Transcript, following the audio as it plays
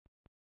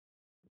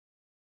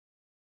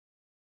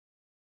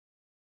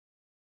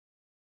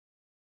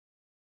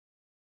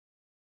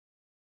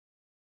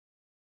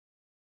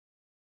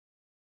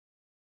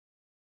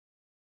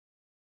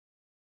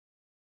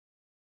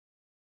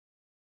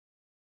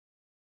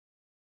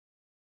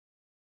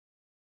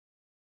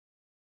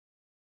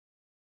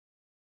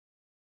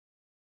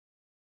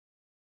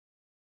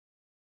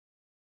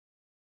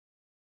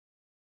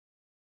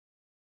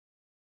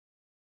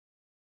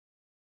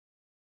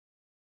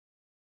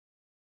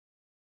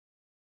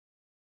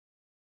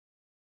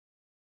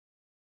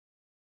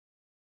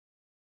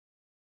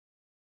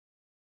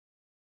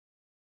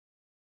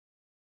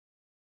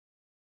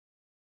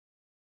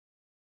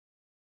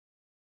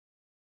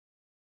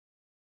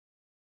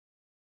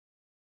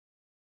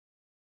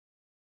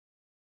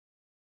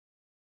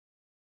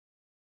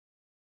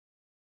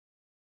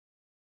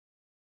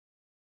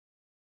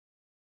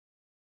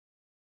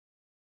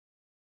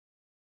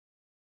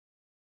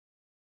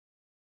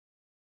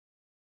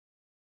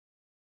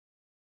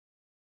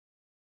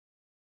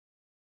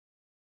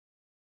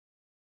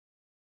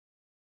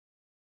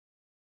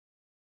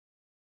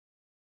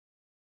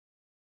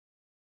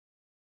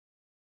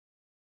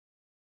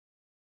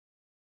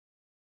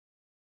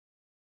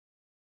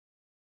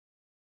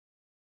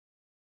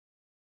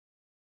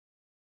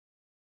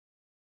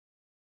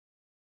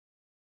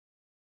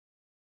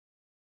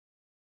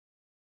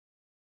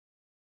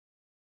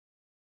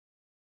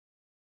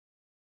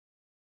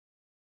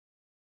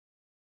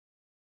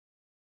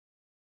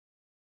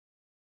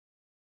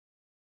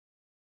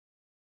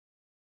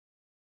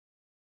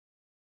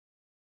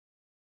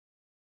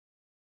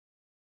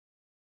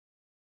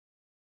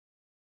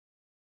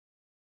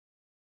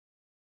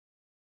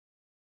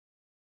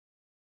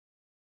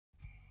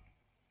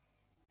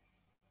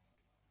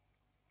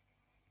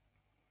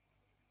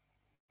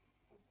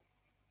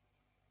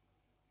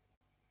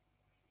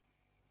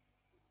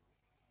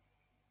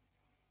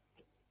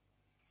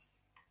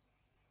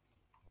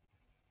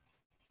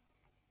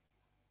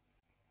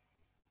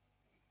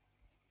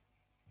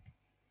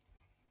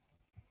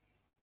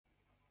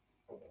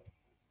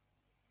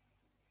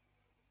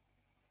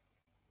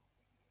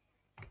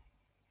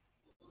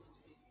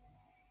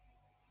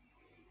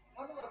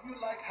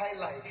you like high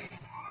life?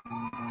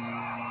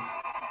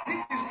 This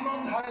is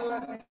not high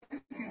life.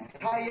 This is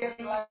highest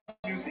life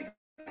music.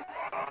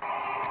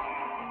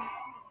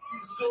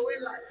 It's Zoe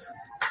life.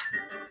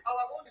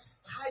 Our own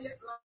is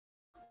highest life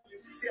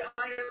music. Say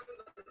highest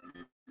life.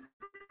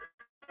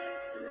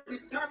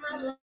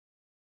 Eternal life.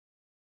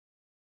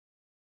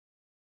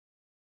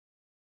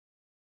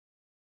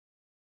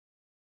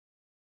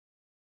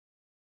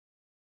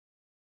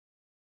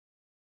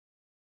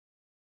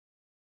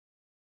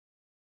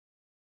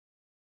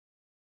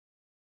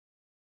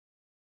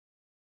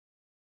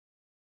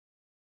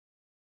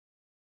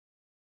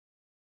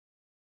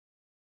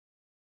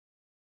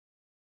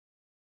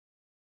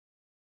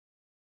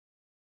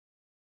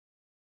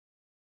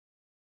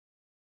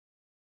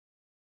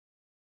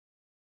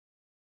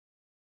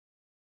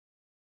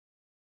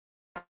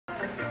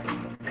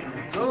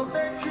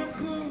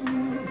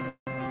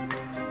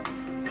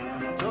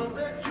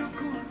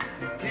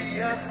 He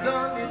has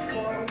done it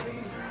for me.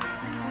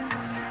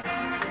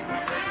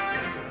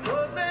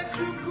 Don't make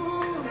you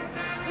good.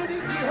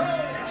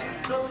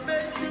 Don't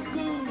make you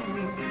good.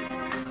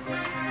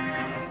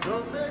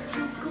 Don't make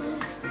you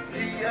good.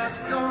 He has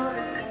done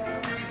it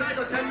for me. Is that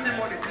your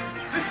testimony?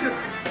 Listen.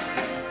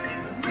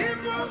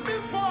 Even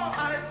before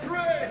I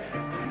pray,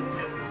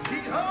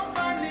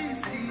 Jehovah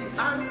Nissi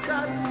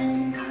answered me.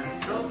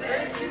 So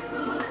make you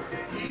good.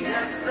 He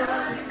has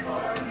done it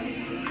for me.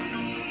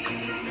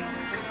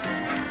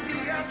 He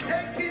has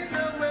taken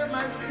away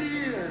my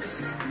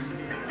fears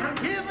and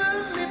given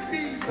me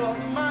peace of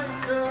mind.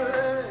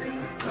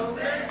 So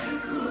that you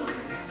could,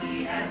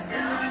 He has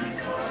done it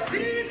for me.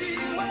 See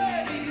the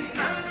way He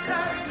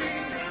answered me.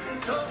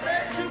 So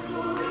that you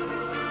could,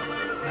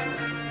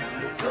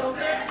 so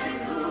that you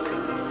could,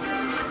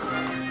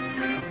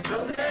 so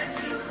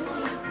that you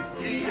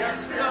could, He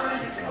has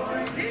done it for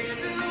me. See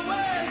the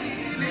way He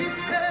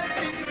lifted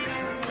me.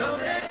 So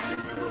that you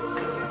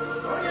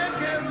could, oh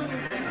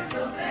yeah,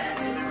 so that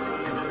you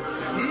could,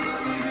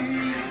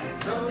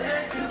 so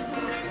that you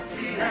could,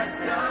 He has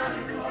done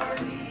it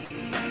for me.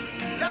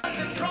 That's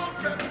the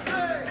trumpet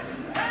play.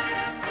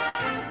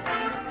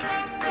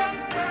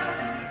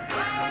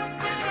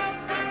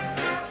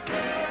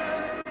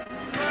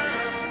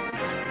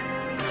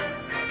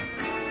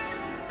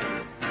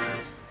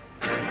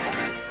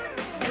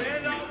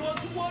 When I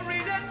was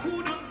worried and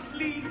couldn't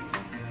sleep,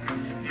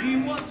 He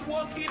was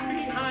walking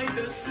behind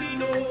the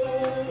scene.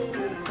 Oh,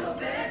 so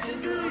that you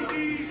could,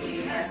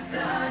 He has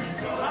done it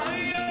for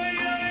me.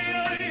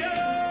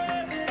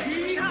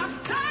 He has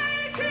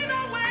taken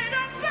away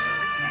the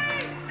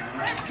pain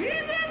and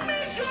given me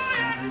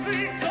joy and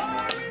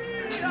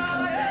victory. So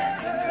that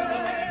you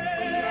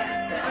could, He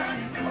has done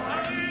it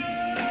for me.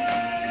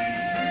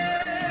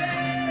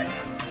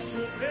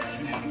 So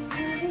that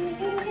you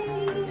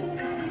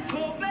could,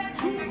 so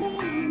that you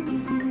could,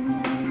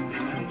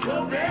 so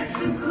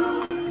that you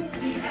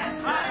could, He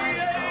has done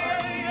it for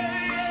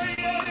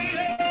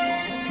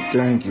me.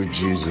 Thank you,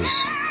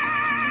 Jesus.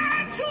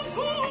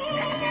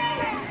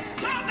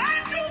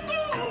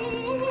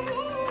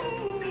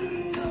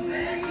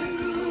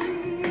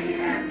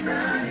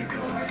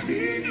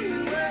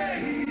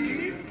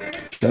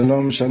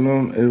 Shalom,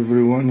 shalom,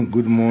 everyone.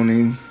 Good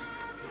morning,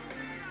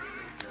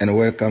 and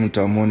welcome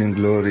to our morning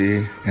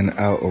glory and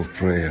hour of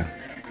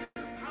prayer.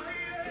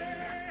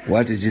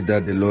 What is it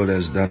that the Lord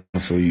has done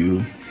for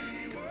you?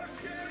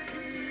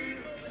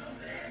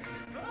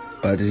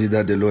 What is it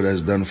that the Lord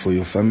has done for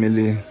your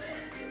family?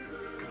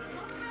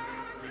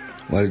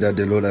 What is it that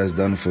the Lord has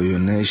done for your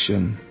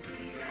nation?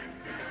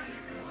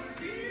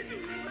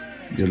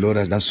 The Lord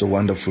has done so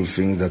wonderful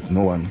things that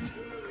no one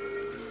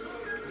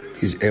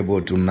is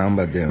able to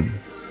number them.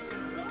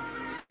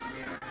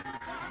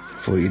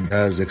 For He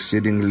does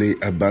exceedingly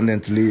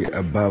abundantly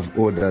above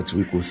all that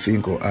we could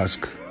think or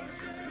ask.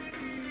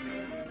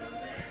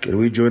 Can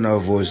we join our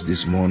voice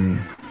this morning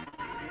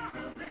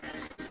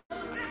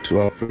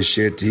to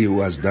appreciate He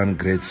who has done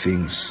great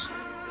things?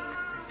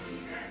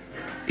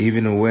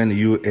 Even when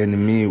you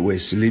and me were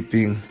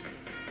sleeping,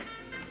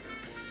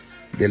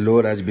 the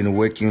Lord has been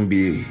working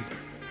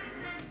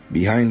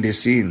behind the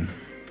scene.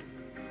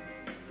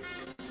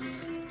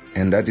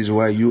 And that is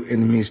why you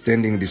and me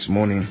standing this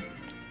morning,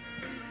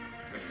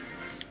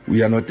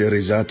 we are not a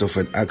result of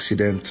an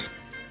accident.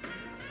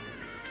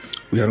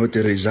 We are not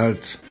a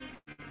result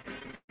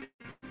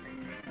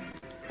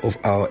of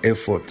our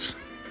effort.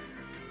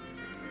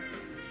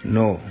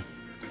 No,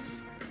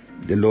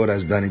 the Lord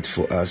has done it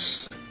for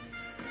us.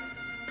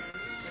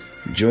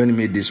 Join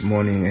me this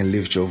morning and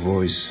lift your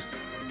voice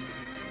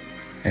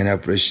and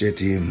appreciate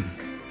Him.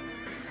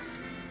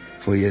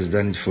 For He has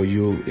done it for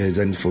you, He has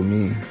done it for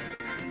me.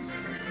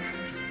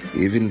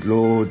 Even,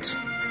 Lord,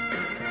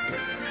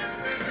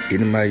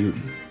 in my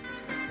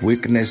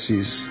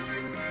weaknesses,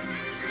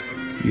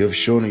 You have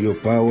shown Your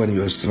power and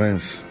Your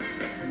strength.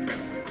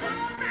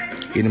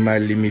 In my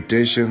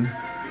limitation,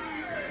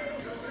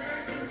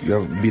 You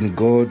have been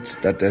God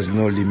that has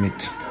no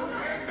limit.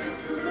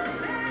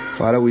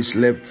 Father, we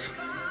slept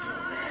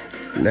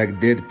like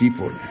dead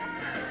people,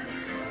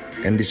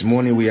 and this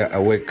morning we are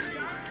awake.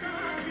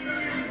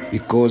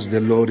 because the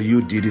Lord,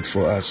 you did it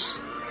for us.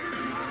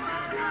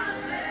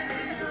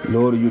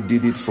 Lord, you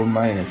did it for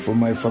my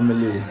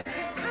family,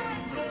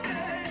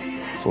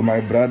 for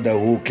my brother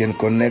who can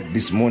connect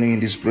this morning in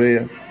this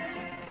prayer.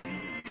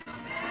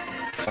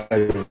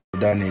 I've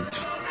done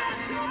it.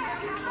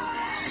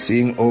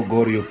 Seeing, oh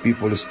God, your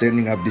people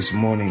standing up this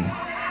morning,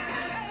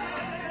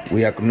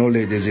 we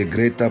acknowledge there's a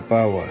greater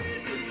power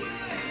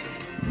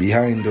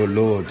behind, oh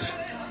Lord,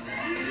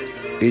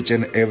 each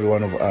and every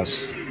one of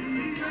us.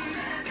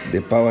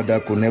 The power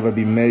that could never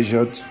be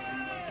measured,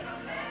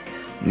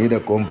 neither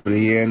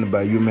comprehend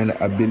by human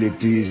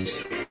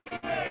abilities.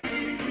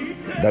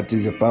 That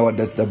is the power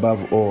that's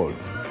above all.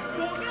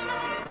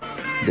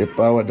 The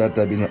power that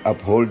has been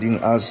upholding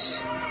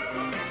us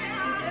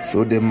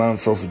through the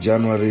month of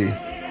January,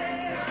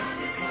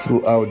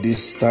 throughout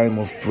this time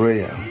of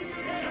prayer.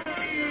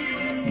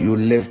 You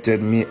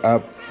lifted me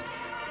up.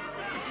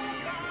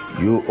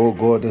 You, oh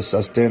God,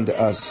 sustained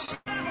us.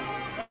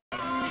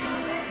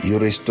 You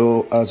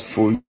restore us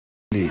fully.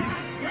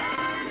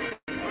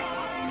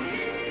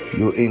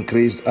 You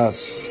increased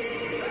us.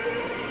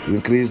 You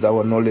increased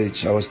our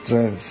knowledge, our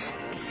strength.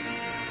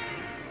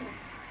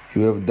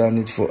 You have done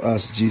it for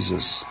us,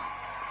 Jesus.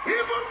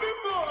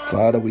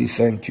 Father, we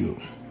thank you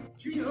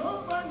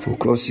for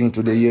crossing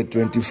to the year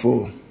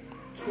 24.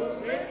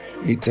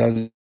 It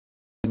has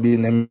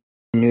been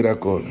a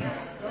miracle.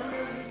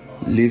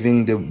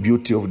 Living the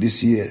beauty of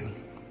this year,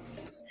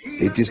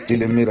 it is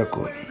still a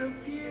miracle.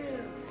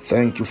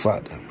 Thank you,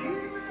 Father.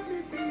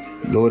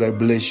 Lord, I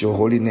bless your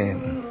holy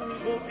name.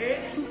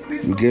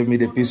 You gave me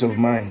the peace of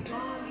mind.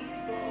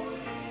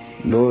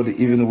 Lord,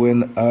 even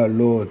when,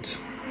 Lord,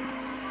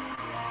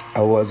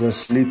 I was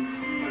asleep,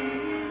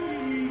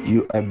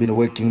 you have been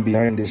working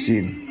behind the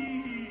scene.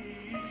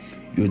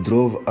 You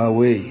drove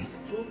away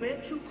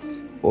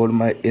all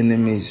my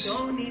enemies.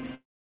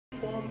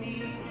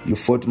 You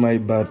fought my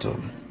battle.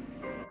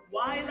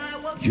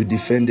 You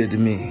defended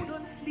me.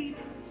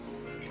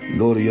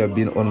 Lord, you have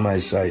been on my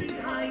side.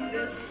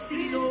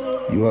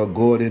 You are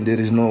God and there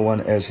is no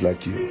one else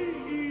like you.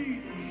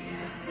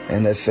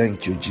 And I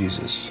thank you,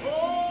 Jesus.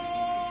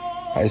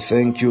 I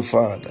thank you,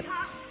 Father,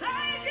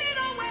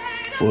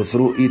 for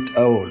through it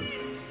all,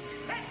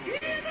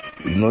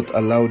 you do not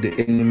allow the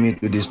enemy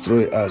to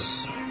destroy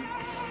us.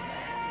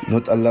 You do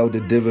not allow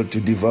the devil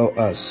to devour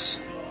us,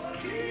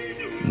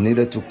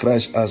 neither to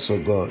crush us, O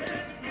God.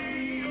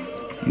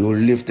 You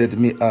lifted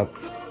me up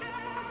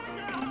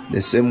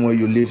the same way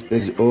you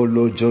lifted, oh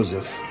Lord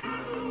Joseph,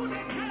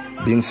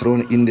 being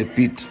thrown in the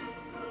pit.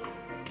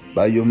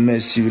 By your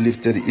mercy, you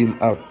lifted him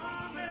up.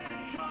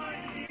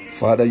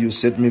 Father, you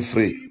set me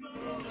free.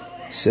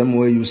 Same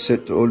way you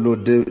set, oh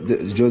Lord,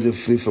 Joseph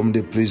free from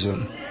the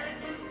prison.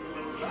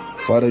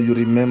 Father, you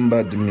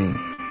remembered me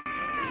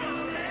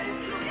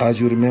as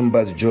you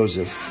remembered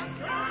Joseph,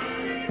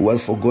 who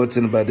was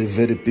forgotten by the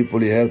very people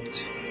he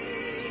helped.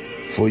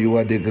 For you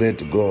are the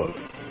great God.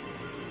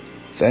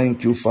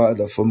 Thank you,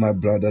 Father, for my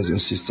brothers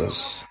and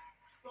sisters.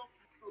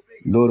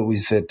 Lord, we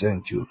say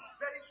thank you.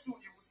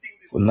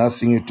 For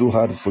nothing is too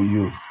hard for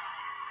you.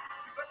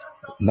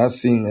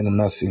 Nothing and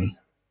nothing.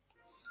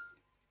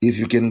 If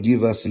you can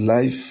give us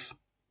life,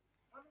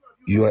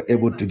 you are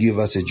able to give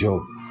us a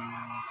job.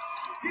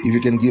 If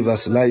you can give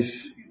us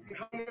life,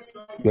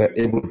 you are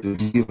able to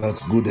give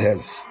us good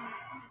health.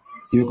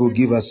 If you could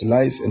give us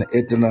life and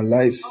eternal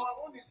life,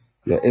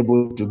 you are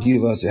able to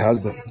give us a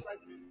husband,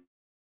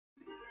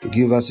 to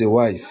give us a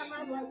wife,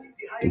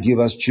 to give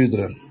us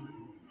children.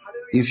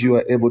 If you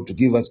are able to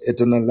give us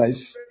eternal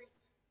life,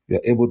 you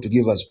are able to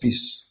give us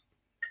peace.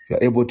 You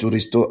are able to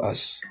restore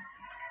us.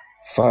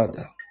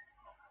 Father,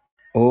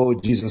 oh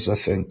Jesus, I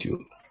thank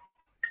you.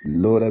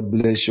 Lord, I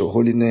bless your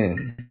holy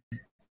name.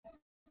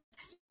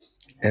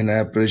 And I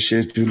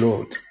appreciate you,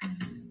 Lord.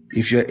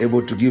 If you are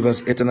able to give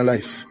us eternal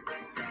life,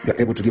 you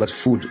are able to give us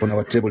food on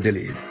our table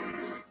daily.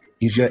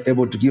 If you are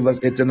able to give us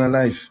eternal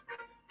life,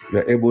 you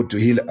are able to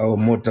heal our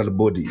mortal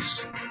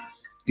bodies.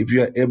 If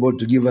you are able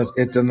to give us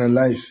eternal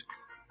life,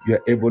 you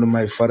are able,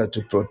 my Father,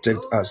 to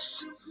protect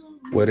us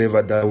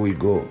wherever that we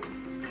go.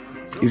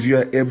 If you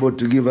are able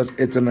to give us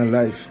eternal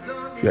life,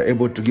 you are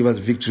able to give us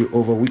victory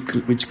over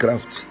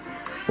witchcraft,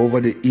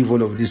 over the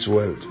evil of this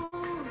world.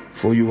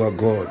 For you are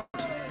God.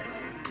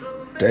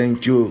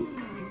 Thank you.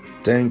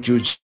 Thank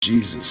you,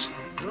 Jesus.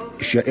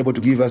 If you are able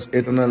to give us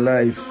eternal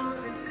life,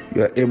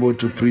 you are able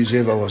to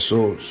preserve our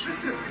souls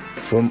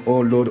from,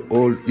 oh Lord,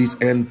 all this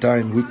end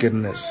time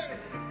wickedness.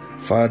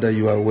 Father,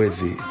 you are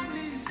worthy.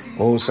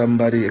 Oh,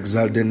 somebody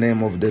exalt the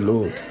name of the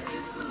Lord.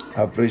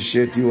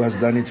 Appreciate you has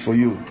done it for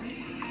you.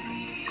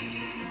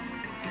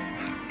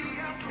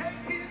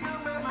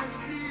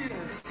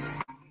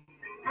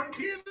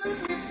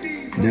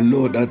 The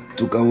Lord that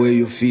took away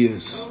your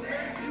fears.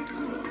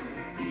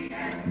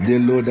 The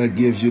Lord that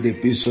gives you the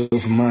peace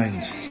of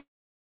mind.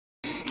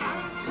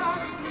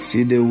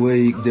 See the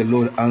way the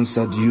Lord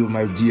answered you,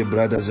 my dear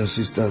brothers and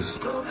sisters.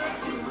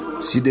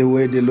 See the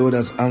way the Lord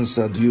has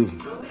answered you.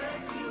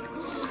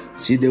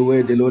 See the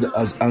way the Lord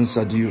has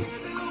answered you.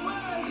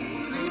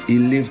 He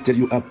lifted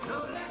you up.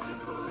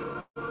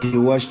 He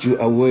washed you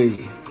away.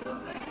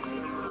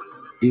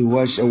 He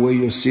washed away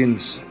your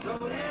sins.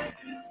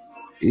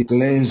 He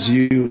cleansed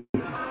you.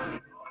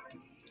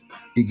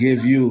 He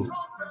gave you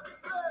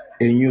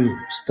a new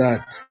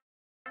start,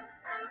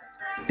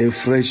 a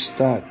fresh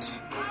start.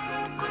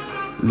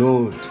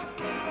 Lord,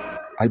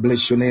 I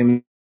bless your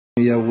name,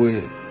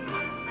 Yahweh.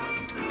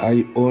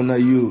 I honor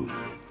you.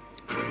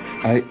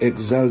 I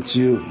exalt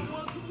you.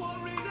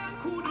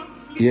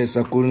 Yes,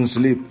 I couldn't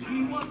sleep,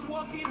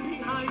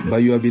 but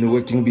you have been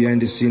working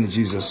behind the scene,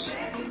 Jesus.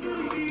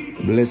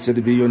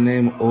 Blessed be your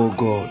name, oh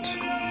God.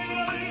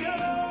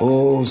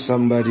 Oh,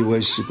 somebody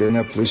worship and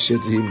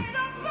appreciate him.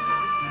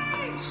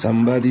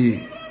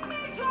 Somebody,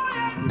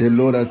 the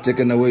Lord has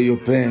taken away your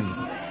pain.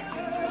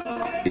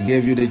 He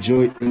gave you the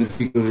joy and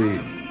victory.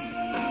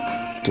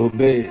 To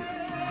obey,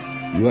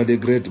 you are the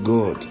great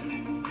God,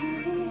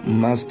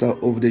 Master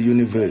of the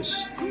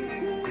universe,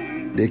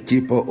 the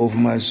keeper of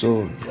my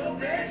soul,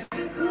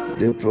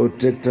 the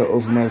protector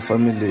of my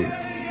family,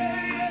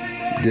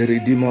 the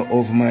redeemer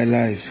of my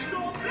life.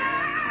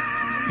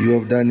 You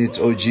have done it,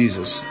 oh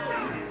Jesus.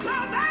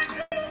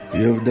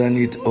 You have done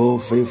it, oh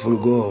faithful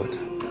God.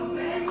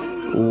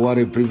 What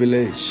a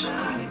privilege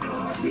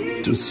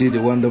to see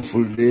the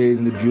wonderful day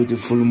and the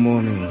beautiful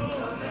morning.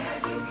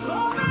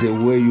 The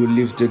way you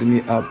lifted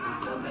me up.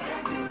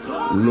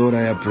 Lord,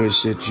 I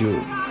appreciate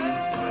you.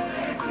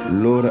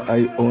 Lord,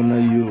 I honor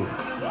you.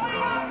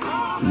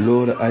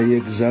 Lord, I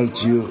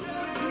exalt you.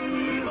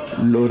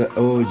 Lord,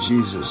 oh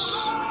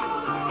Jesus,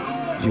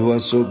 you are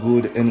so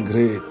good and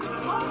great.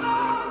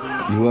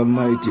 You are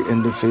mighty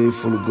and the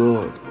faithful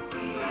God.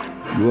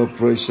 You are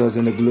precious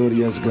and a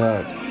glorious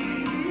God.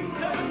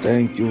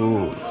 Thank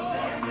you.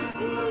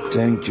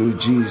 Thank you,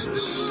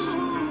 Jesus.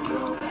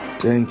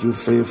 Thank you,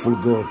 faithful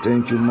God.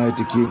 Thank you,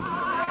 mighty King.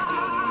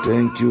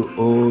 Thank you,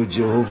 oh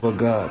Jehovah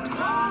God.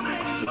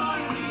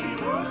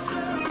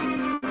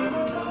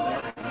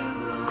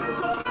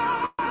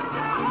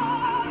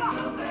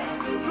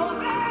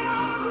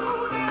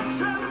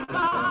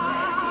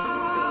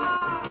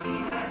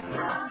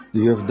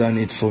 You have done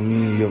it for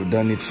me. You have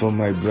done it for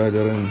my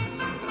brethren.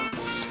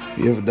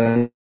 You have done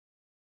it,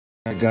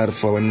 my God,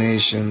 for our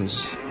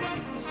nations.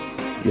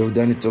 You have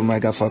done it, oh my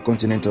God, for our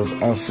continent of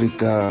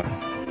Africa.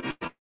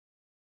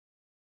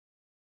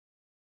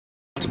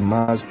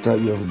 Master,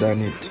 you have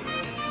done it.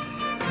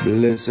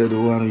 Blessed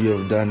One, you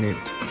have done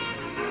it.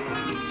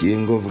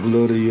 King of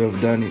glory, you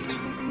have done it.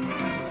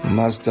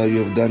 Master,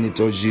 you have done it,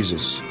 oh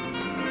Jesus.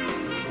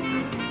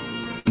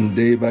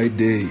 Day by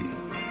day,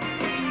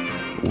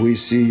 we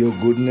see your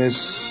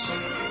goodness.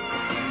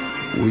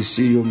 We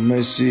see your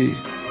mercy.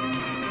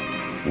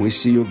 We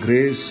see your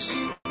grace.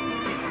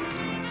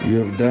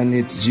 You have done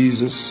it,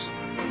 Jesus.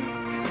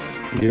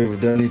 You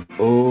have done it,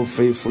 oh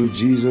faithful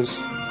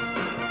Jesus.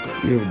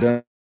 You have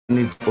done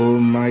it,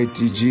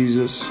 almighty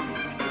Jesus.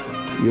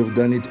 You have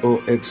done it,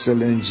 oh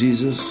excellent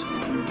Jesus.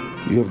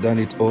 You have done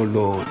it, oh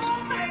Lord.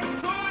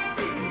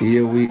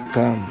 Here we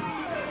come.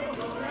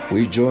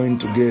 We join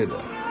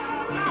together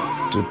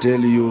to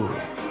tell you,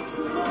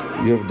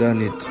 you have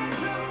done it.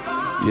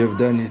 You have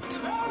done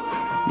it.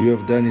 You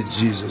have done it,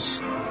 Jesus.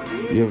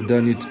 You have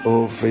done it,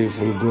 oh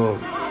faithful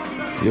God.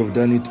 You have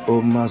done it,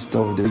 oh Master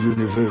of the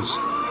universe.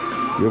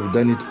 You have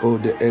done it, oh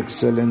the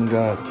excellent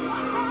God.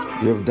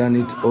 You have done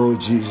it, oh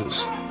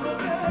Jesus.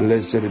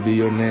 Blessed be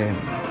your name.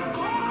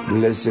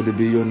 Blessed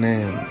be your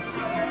name.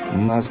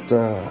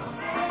 Master,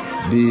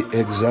 be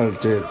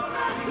exalted.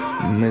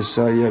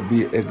 Messiah,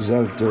 be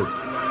exalted.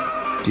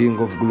 King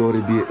of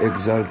glory, be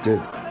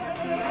exalted.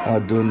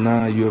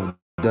 Adonai, you have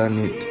done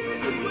it.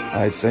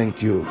 I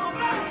thank you.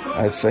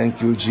 I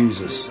thank you,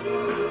 Jesus,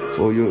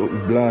 for your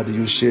blood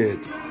you shed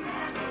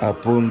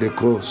upon the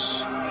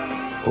cross.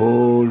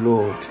 Oh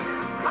Lord,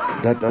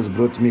 that has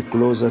brought me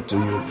closer to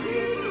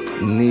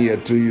you, near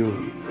to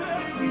you.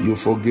 You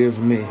forgave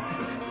me.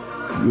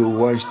 You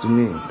washed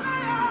me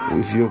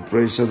with your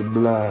precious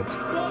blood.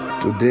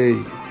 Today,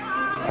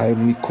 I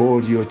am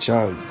called your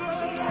child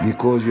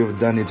because you have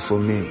done it for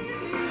me.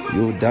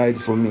 You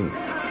died for me.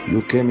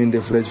 You came in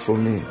the flesh for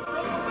me.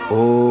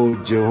 Oh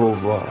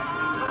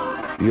Jehovah,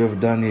 you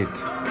have done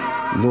it.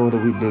 Lord,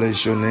 we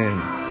bless your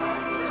name.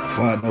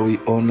 Father, we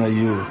honor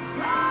you.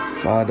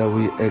 Father,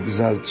 we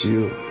exalt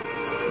you.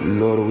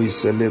 Lord, we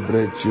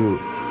celebrate you.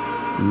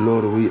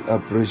 Lord, we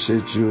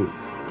appreciate you.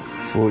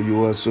 For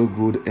you are so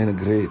good and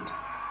great.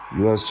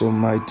 You are so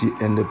mighty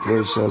and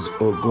precious,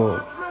 O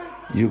God.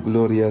 You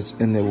glorious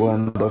and a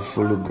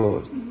wonderful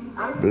God.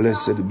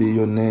 Blessed be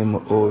your name,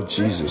 O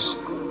Jesus.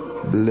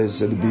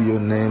 Blessed be your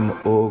name,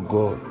 O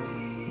God.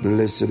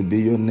 Blessed be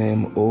your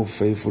name, O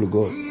faithful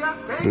God.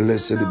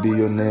 Blessed be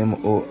your name,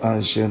 O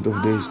ancient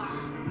of days.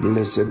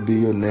 Blessed be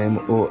your name,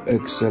 O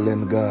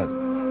excellent God.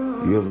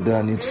 You have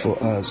done it for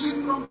us.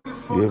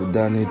 You have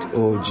done it,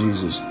 O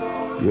Jesus.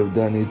 You have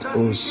done it,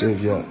 O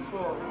Savior.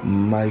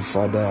 My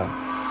Father,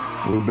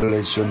 we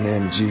bless your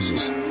name,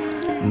 Jesus.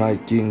 My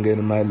King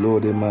and my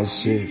Lord and my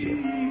Savior.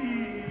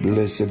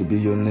 Blessed be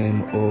your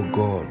name, O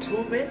God.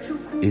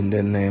 In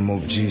the name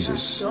of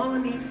Jesus.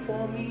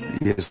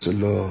 Yes,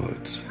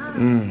 Lord.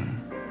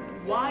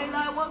 While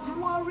I was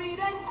worried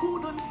and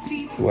couldn't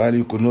sleep, while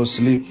you could not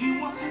sleep, He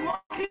was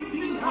walking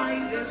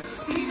behind the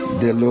scene.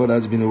 the Lord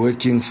has been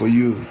working for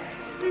you,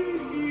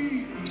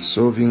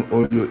 solving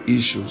all your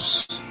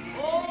issues,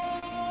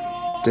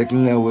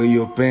 taking away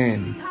your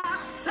pain,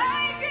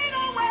 Taking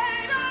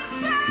away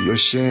the pain. your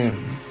shame.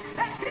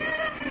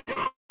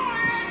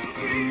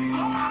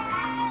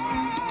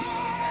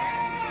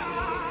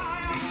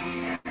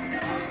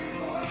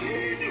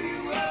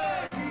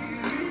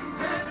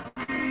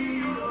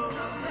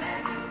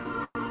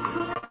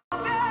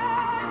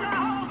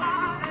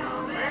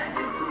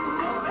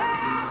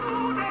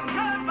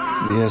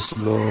 Yes,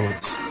 Lord.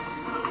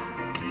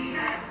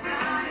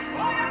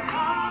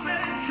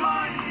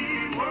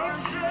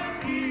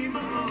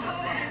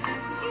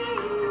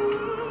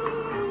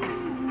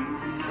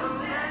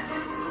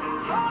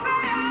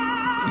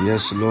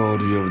 Yes,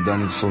 Lord, you have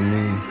done it for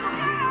me.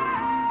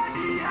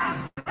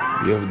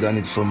 You have done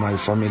it for my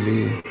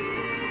family.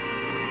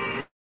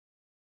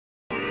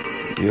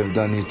 You have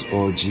done it,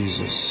 oh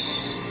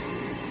Jesus.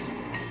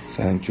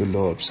 Thank you,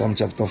 Lord. Psalm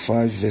chapter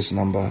 5, verse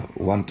number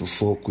 1 to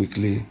 4,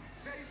 quickly.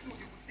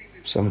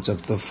 Psalm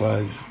chapter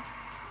 5,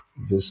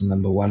 verse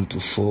number 1 to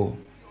 4.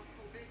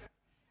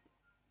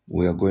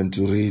 We are going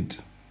to read.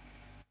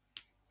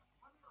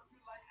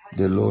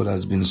 The Lord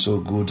has been so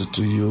good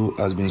to you,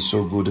 has been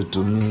so good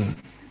to me.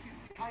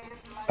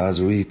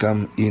 As we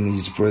come in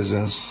His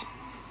presence,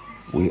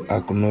 we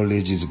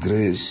acknowledge His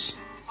grace.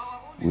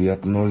 We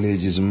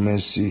acknowledge His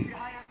mercy.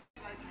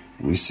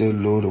 We say,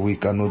 Lord, we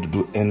cannot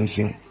do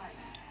anything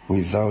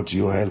without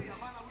your help.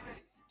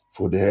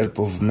 For the help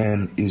of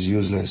man is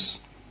useless,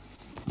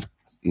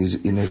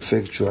 is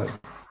ineffectual.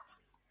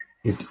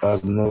 It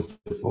has no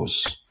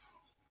purpose.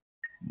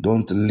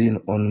 Don't lean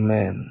on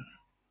man.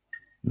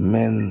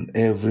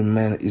 Every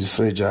man is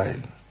fragile.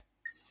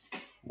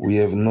 We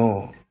have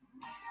no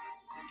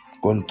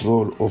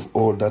control of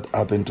all that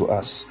happened to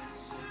us,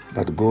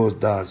 but God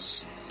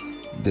does.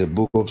 The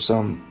book of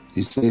Psalm,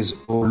 it says,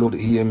 "Oh Lord,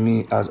 hear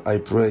me as I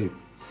pray.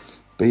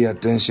 Pay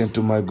attention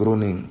to my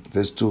groaning."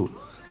 Verse 2,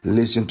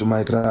 "Listen to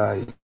my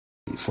cry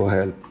for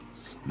help,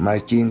 my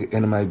King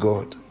and my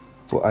God,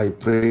 for I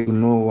pray to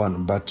no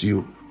one but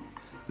you.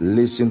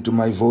 Listen to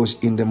my voice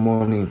in the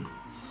morning.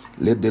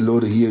 Let the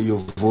Lord hear your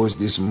voice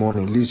this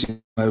morning. Listen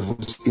to my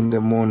voice in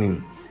the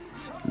morning.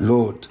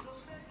 Lord,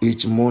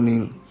 each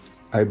morning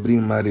I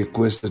bring my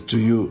request to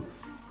you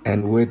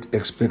and wait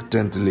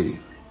expectantly."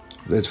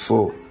 Verse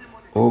 4,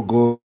 "O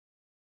God,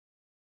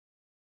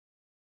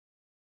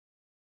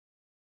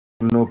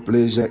 no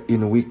pleasure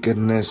in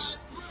wickedness.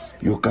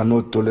 You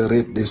cannot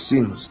tolerate the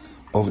sins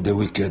of the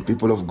wicked."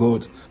 People of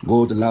God,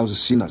 God loves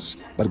sinners,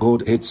 but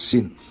God hates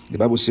sin. The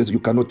Bible says you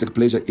cannot take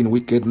pleasure in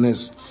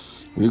wickedness.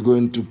 We're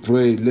going to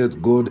pray,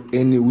 let God,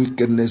 any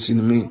wickedness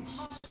in me,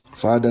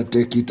 Father,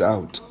 take it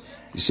out.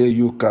 He said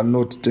you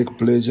cannot take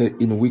pleasure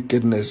in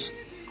wickedness.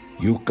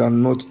 You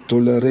cannot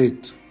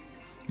tolerate.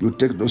 You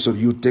take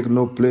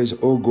no pleasure.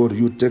 Oh God,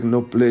 you take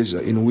no pleasure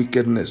in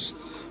wickedness.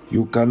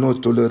 You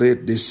cannot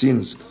tolerate the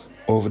sins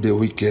of the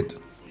wicked.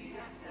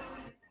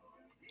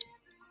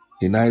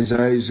 In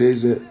Isaiah, it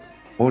says,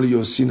 only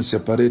your sin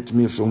separate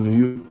me from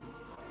you.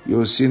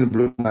 Your sin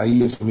block my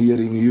ear from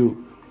hearing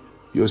you.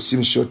 Your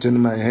sin shorten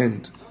my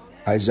hand.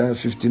 Isaiah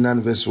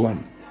 59 verse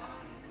 1.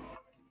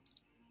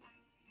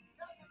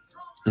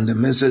 In the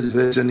Message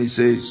version, it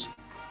says,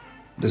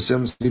 the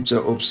same scripture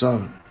of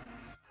Psalm,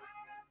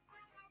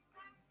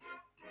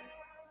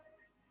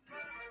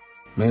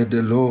 "May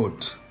the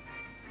Lord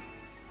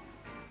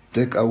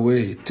take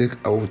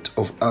out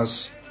of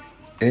us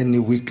any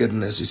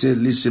wickedness." He said,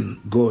 listen,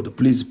 God,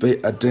 please pay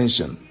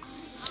attention.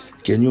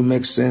 Can you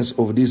make sense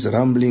of these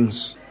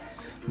ramblings,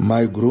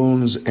 my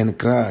groans and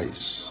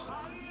cries?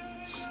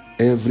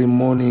 Every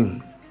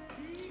morning,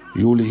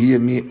 you will hear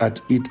me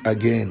at it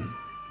again.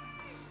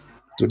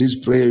 To this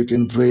prayer, you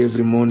can pray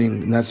every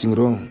morning, nothing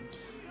wrong.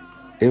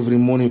 Every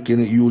morning,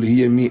 you will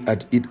hear me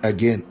at it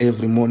again.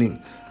 Every morning,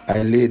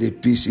 I lay the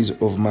pieces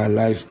of my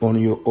life on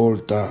your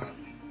altar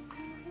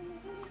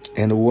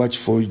and watch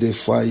for the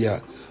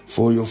fire,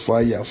 for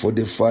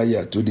the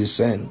fire to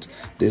descend,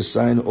 the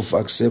sign of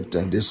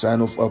acceptance, the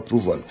sign of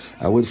approval.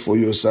 I wait for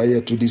your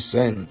fire to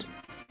descend.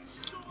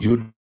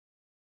 You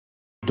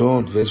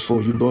don't, verse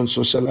 4, you don't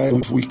socialize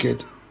with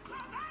wicked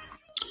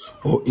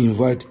or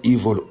invite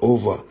evil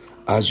over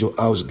as your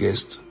house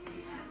guest.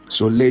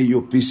 So lay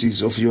your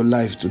pieces of your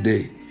life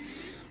today.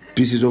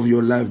 Pieces of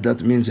your life,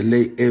 that means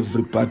lay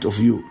every part of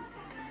you.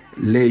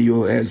 Lay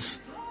your health,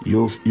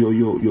 your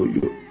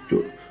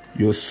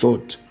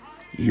thought,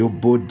 your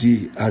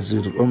body, as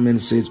the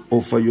Romans says,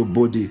 offer your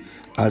body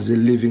as a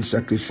living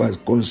sacrifice,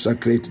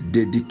 consecrate,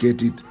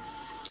 dedicated.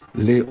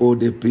 Lay all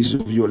the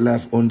pieces of your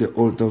life on the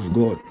altar of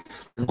God.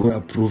 Let God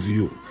approve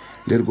you.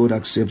 Let God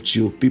accept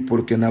you.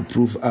 People can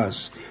approve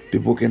us.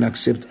 People can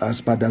accept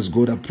us, but does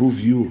God approve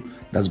you?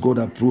 Does God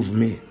approve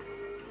me?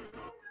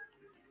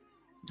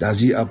 Does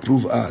He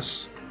approve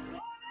us?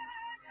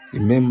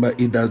 Remember,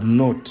 He does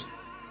not.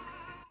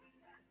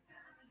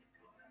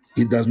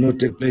 He does not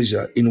take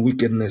pleasure in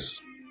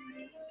wickedness.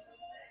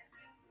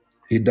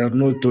 He does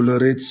not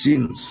tolerate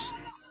sins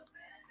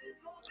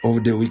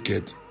of the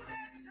wicked.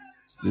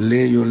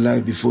 Lay your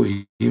life before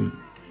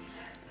him,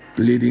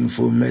 pleading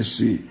for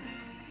mercy.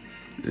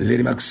 Let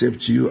him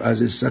accept you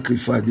as a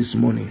sacrifice this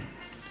morning.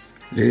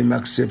 Let him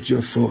accept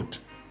your thought.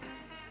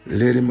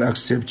 Let him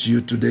accept you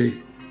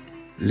today.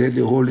 Let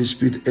the Holy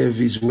Spirit have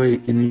his way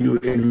in you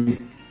and me.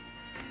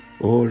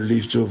 Oh,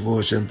 lift your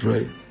voice and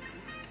pray.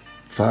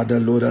 Father,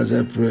 Lord, as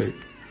I pray,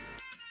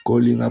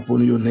 calling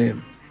upon your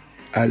name,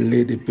 I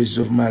lay the pieces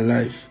of my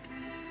life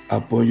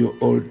upon your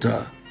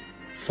altar.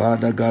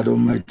 Father God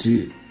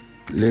Almighty,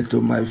 let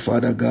my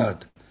Father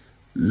God,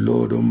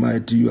 Lord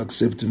Almighty, you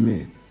accept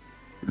me.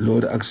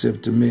 Lord,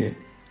 accept me.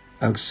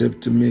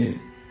 Accept me.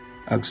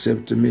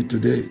 Accept me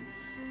today.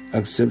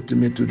 Accept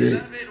me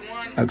today.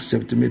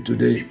 Accept me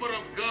today.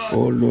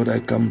 Oh Lord,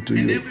 I come to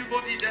you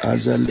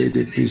as I lay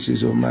the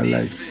pieces of my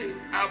life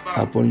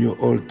upon your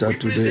altar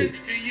today.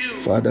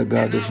 Father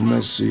God of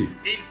mercy,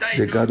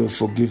 the God of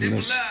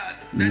forgiveness,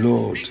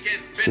 Lord,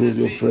 through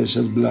your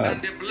precious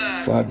blood,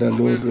 Father,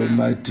 Lord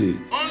Almighty,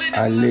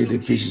 I lay the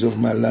pieces of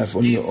my life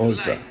on your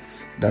altar,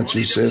 that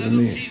you save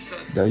me,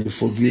 that you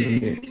forgive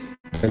me,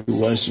 that you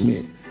wash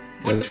me,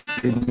 that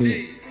you feed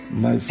me,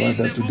 my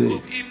Father,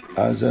 today,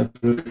 as I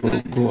pray,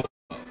 oh God,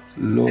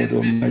 Lord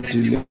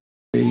Almighty,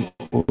 lay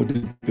all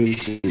the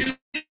pieces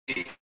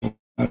of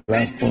my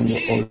life on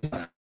your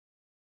altar.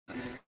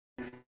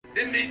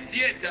 The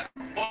mediator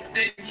of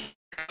the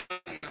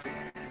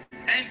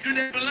and to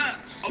the blood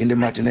in the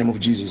mighty name of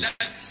Jesus.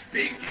 that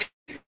speak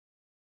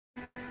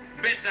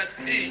better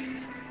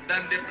things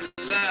than the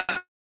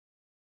blood.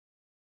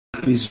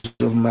 Piece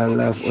of my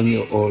life on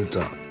your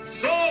altar.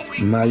 So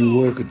My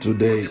work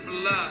today,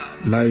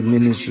 my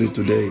ministry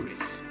today,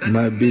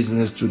 my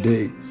business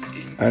today.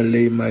 I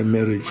lay my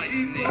marriage.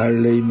 I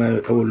lay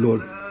my, oh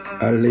Lord,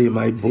 I lay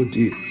my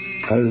body.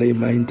 I lay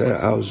my entire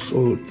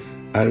household.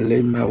 I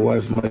lay my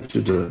wife, my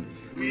children.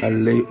 I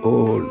lay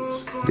all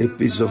the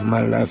piece of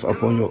my life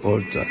upon your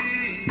altar.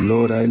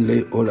 Lord, I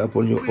lay all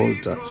upon your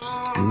altar.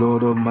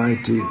 Lord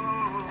Almighty,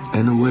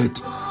 and wait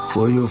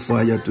for your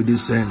fire to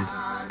descend,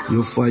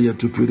 your fire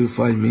to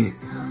purify me,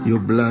 your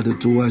blood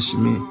to wash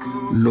me.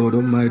 Lord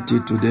Almighty,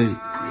 today,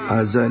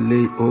 as I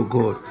lay, oh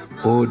God,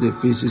 all the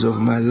pieces of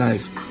my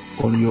life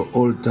on your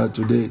altar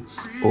today,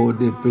 all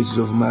the pieces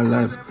of my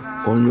life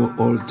on your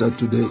altar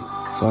today.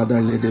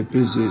 Father, lay the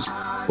pieces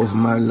of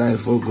my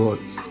life, oh God,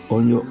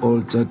 on your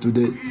altar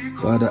today.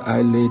 Father,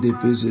 I lay the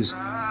pieces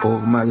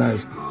of my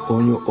life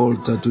on your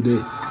altar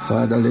today.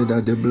 Father, lay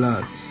that the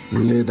blood,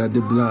 lay that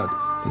the blood,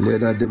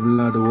 let that the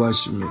blood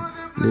wash me.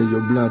 Let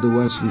your blood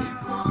wash me.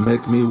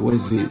 Make me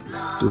worthy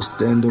to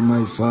stand on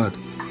my feet.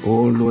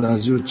 Oh Lord,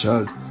 as your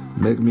child,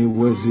 make me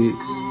worthy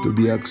to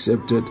be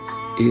accepted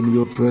in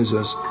your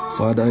presence.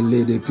 Father, I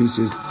lay the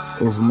pieces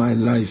of my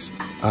life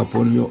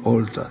upon your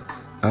altar.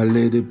 I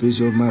lay the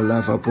pieces of my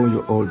life upon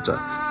your altar.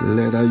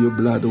 Let your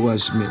blood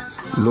wash me.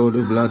 Lord,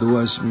 your blood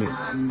wash me.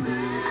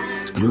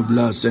 Your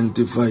blood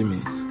sanctify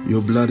me.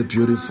 Your blood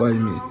purify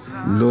me.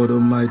 Lord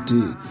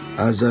Almighty,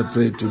 as I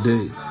pray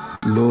today,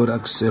 Lord,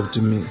 accept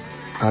me.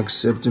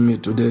 Accept me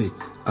today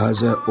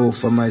as I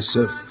offer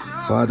myself.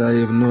 Father, I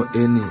have no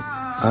any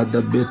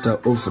other better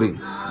offering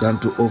than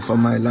to offer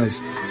my life,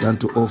 than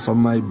to offer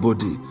my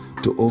body,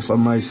 to offer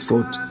my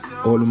thought,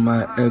 all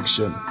my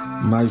action.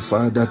 My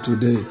Father,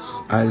 today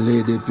I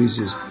lay the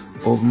pieces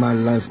of my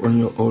life on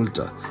your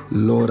altar.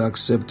 Lord,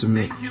 accept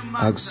me.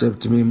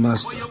 Accept me,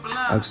 Master.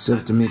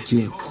 Accept me,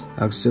 King.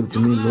 Accept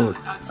me, Lord.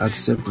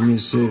 Accept me,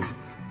 Savior.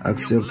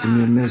 Accept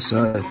me,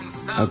 Messiah.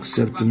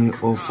 Accept me,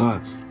 oh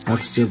Father.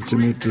 Accept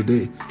me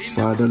today.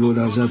 Father, Lord,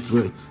 as I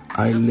pray,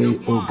 I lay,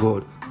 oh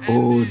God,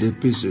 all the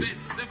pieces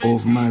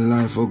of my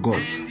life, oh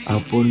God,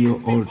 upon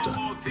your altar.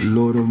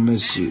 Lord of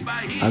mercy,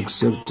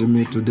 accept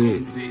me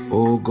today.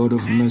 Oh God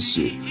of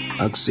mercy,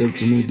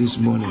 accept me this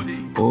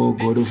morning. Oh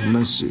God of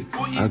mercy,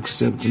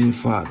 accept me,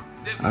 Father.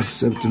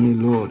 Accept me,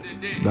 Lord,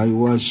 by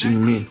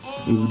washing me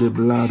with the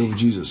blood of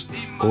Jesus.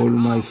 All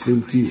my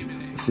filthy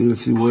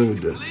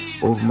word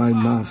of my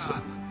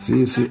mouth,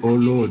 filthy, oh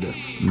Lord,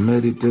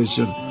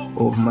 meditation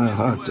of my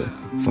heart.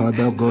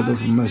 Father, God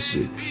of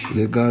mercy,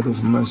 the God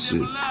of mercy,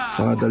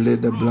 Father,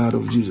 let the blood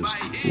of Jesus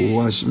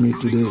wash me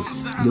today.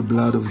 The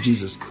blood of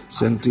Jesus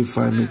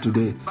sanctify me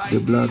today. The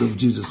blood of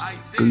Jesus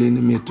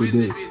clean me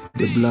today.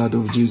 The blood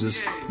of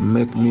Jesus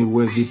make me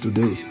worthy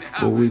today.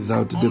 For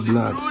without the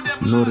blood,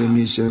 no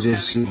remissions of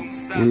sin.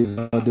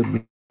 Without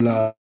the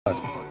blood,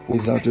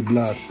 without the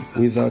blood,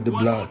 without the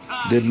blood,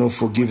 there's no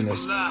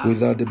forgiveness.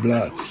 Without the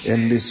blood,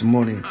 and this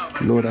morning,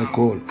 Lord, I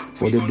call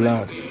for the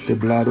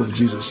blood of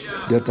Jesus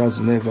that has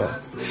never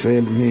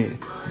failed me,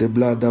 the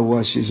blood that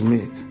washes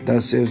me,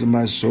 that saves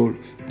my soul,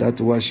 that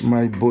wash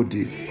my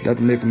body, that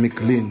make me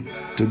clean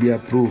to be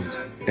approved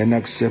and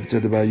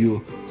accepted by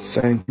you.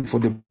 Thank you for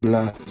the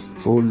blood.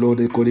 For Lord,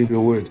 according to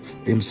your word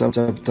in Psalm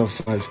chapter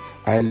 5,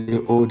 I lay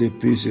all the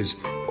pieces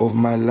of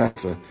my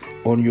life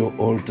on your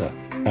altar.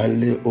 I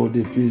lay all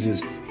the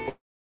pieces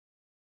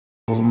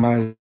of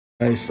my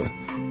life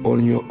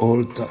on your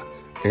altar,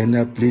 and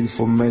I plead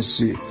for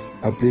mercy.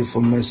 I plead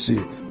for mercy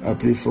I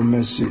plead for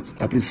mercy.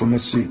 I plead for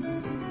mercy.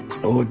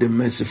 Oh, the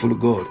merciful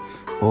God.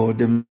 Oh,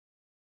 the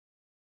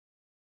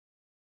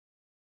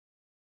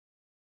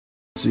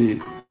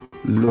mercy.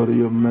 Lord,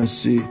 your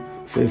mercy.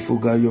 Faithful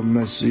God, your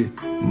mercy.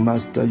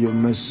 Master, your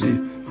mercy.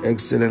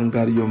 Excellent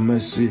God, your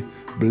mercy.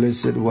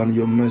 Blessed One,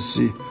 your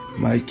mercy.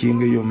 My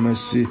King, your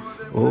mercy.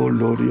 Oh,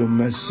 Lord, your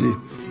mercy.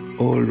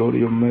 Oh, Lord,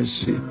 your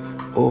mercy.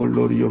 Oh,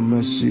 Lord, your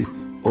mercy.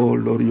 Oh,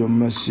 Lord, your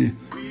mercy.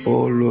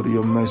 Oh, Lord,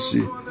 your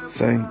mercy.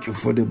 Thank you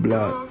for the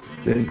blood.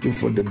 Thank you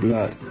for the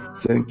blood.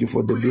 Thank you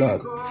for the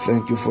blood.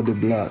 Thank you for the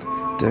blood.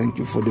 Thank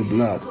you for the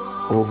blood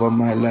over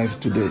my life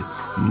today,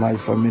 my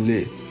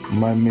family,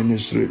 my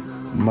ministry,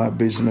 my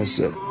business,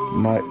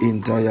 my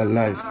entire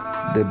life.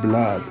 The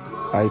blood.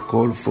 I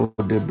call for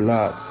the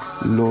blood.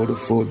 Lord,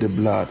 for the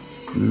blood.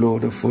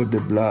 Lord, for the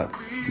blood.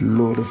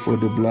 Lord, for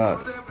the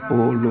blood.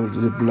 Oh, Lord,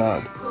 the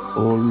blood.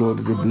 Oh,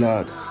 Lord, the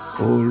blood.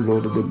 Oh,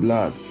 Lord, the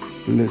blood.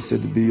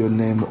 Blessed be your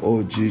name,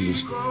 oh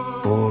Jesus.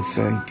 Oh,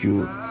 thank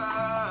you.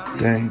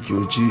 Thank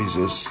you,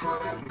 Jesus.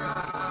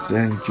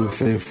 Thank you,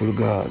 faithful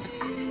God.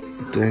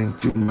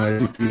 Thank you,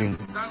 mighty King.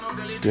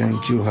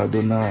 Thank you,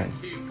 Adonai,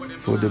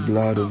 for the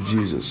blood of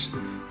Jesus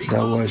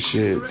that was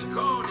shed.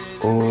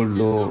 Oh,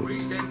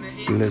 Lord,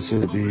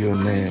 blessed be your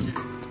name.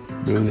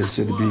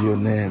 Blessed be your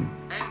name.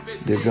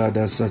 The God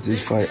that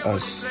satisfies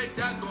us.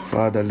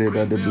 Father,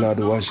 let the blood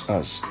wash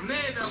us.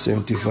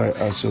 Sanctify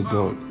us, O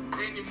God.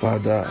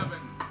 Father,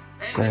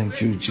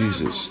 thank you,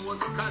 Jesus.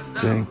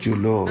 Thank you,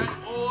 Lord.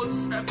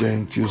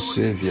 Thank you,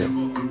 Savior.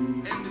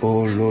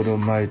 Oh, Lord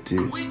Almighty,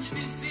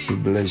 we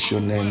bless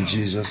your name,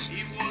 Jesus.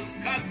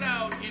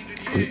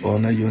 We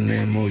honor your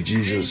name, O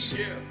Jesus.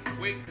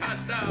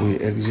 We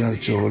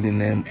exalt your holy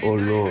name, O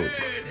Lord.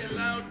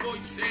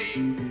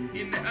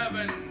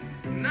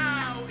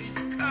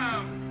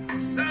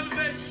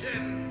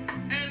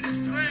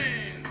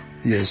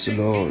 Yes,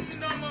 Lord.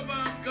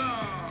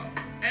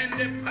 And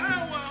the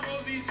power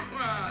of his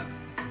cross,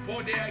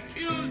 for the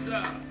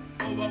accuser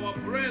of our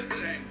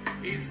brethren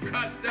is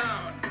cast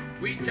down,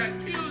 which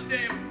accuse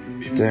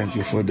them. Thank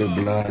you for the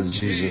blood,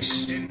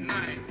 Jesus. And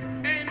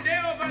they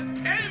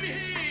overcame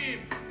him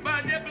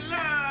by the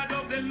blood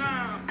of the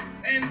Lamb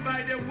and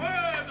by the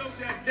word of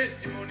their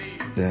testimony.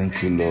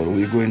 Thank you, Lord.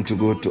 We're going to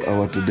go to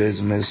our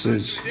today's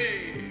message.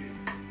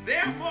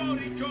 Therefore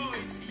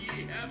rejoice,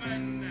 ye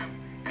heaven,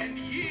 and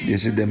ye.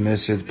 This is the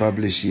message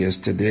published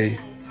yesterday.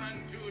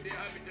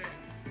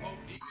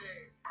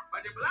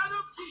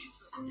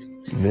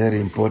 Very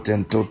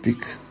important topic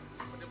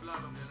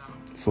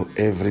for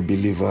every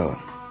believer.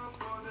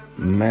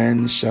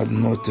 Man shall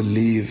not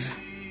live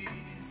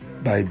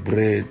by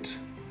bread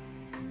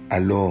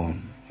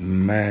alone.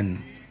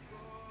 Man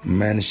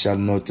shall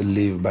not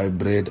live by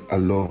bread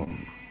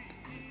alone.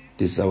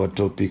 This is our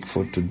topic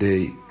for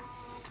today.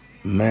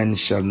 Man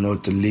shall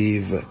not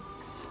live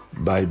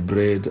by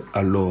bread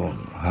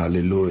alone.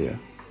 Hallelujah.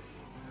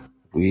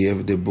 We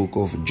have the book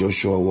of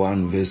Joshua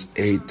 1 verse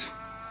 8.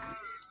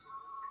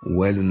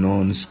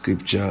 Well-known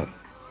scripture.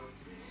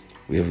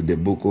 We have the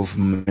book of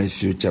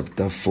Matthew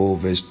chapter 4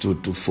 verse 2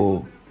 to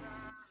 4.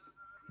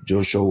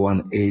 Joshua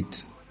 1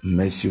 8.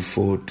 Matthew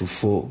 4 to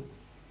 4.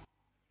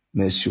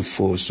 Matthew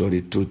 4,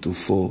 2 to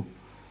 4.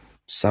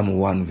 Psalm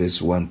 1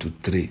 verse 1 to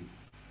 3.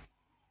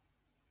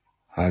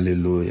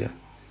 Hallelujah.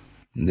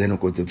 And then we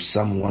go to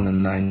Psalm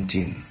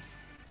 119.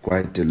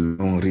 Quite a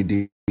long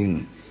reading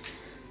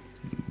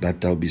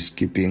that I'll be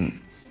skipping.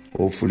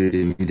 Hopefully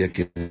the media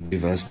can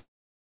give us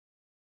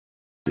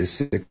the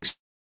section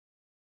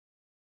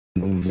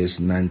from verse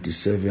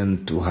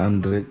 97 to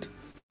 100,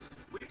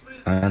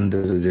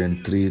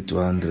 103 to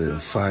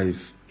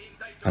 105,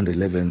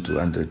 111 to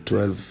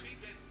 112,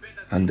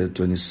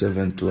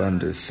 127 to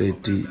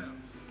 130,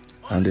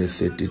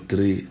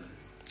 133,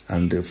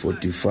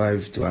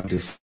 145 to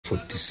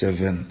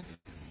 147,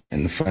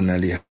 and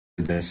finally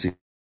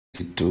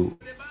 162.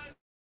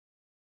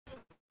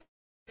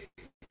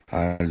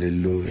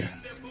 Hallelujah.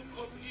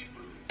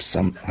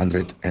 Psalm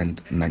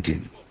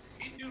 119.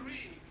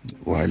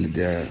 While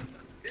they are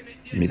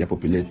media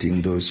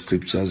populating those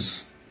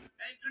scriptures,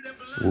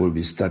 we'll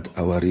be start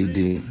our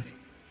reading.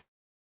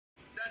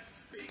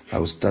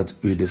 I'll start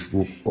with the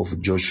book of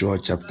Joshua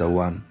chapter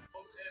 1,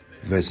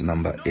 verse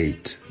number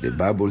 8. The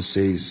Bible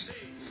says,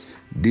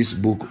 "This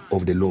book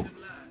of the law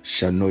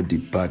shall not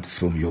depart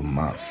from your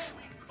mouth,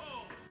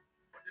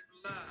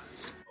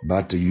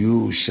 but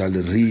you shall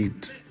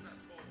read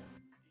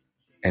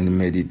and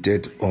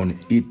meditate on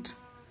it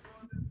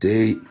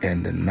day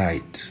and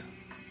night."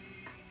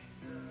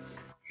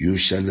 You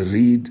shall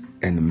read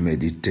and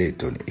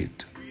meditate on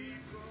it.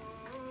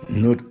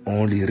 Not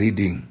only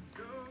reading,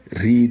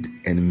 read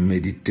and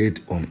meditate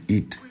on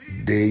it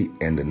day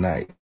and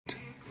night.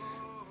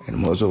 And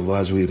most of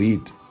us, we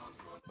read,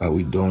 but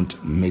we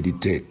don't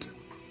meditate.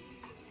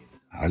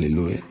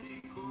 Hallelujah.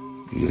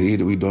 We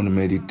read, we don't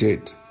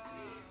meditate.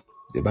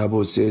 The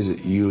Bible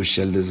says, you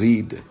shall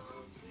read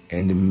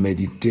and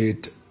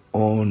meditate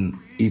on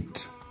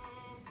it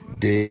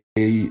day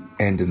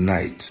and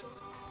night.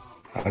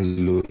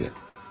 Hallelujah.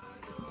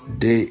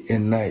 Day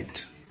and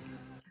night.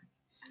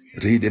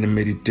 Read and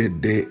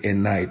meditate day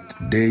and night.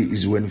 Day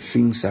is when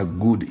things are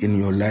good in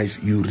your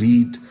life. You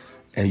read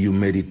and you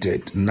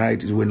meditate.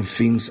 Night is when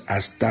things are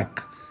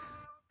stuck.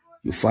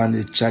 You find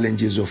the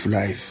challenges of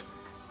life.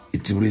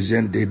 It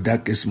represents the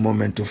darkest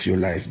moment of your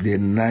life, the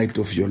night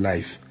of your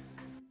life.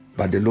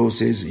 But the Lord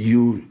says,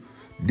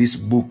 this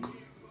book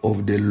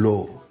of the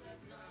law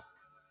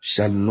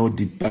shall not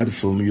depart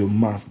from your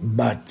mouth,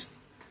 but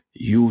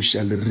you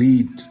shall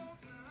read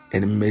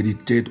and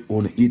meditate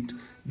on it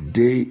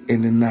day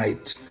and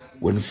night.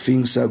 When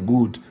things are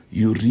good,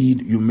 you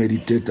read, you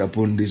meditate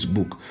upon this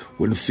book.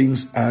 When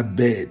things are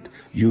bad,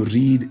 you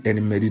read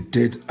and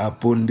meditate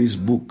upon this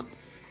book.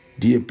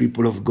 Dear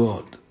people of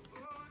God,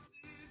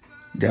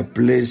 there are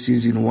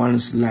places in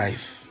one's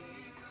life,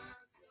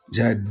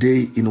 there are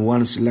days in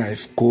one's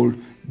life called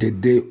the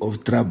day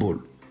of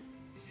trouble,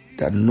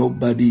 that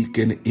nobody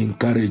can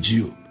encourage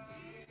you,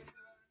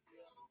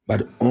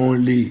 but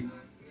only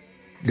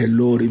the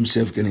Lord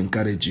himself can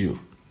encourage you.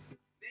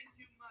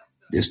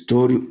 The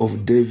story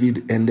of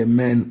David and the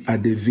men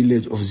at the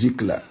village of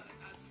Ziklag,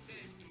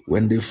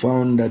 when they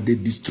found that they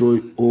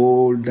destroyed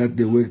all that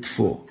they worked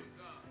for,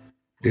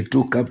 they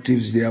took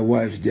captives their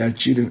wives, their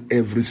children,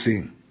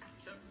 everything.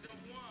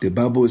 The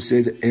Bible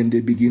says, and they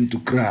begin to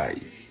cry.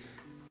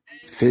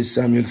 1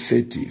 Samuel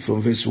 30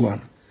 from verse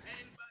 1.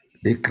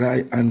 They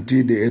cry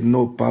until they had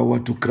no power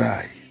to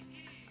cry.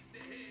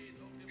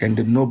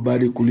 And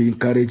nobody could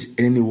encourage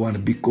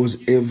anyone because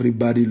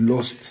everybody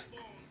lost.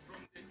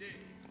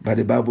 But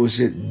the Bible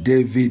said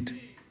David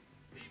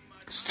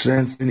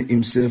strengthened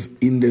himself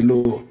in the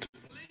Lord.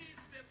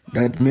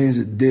 That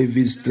means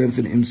David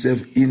strengthened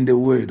himself in the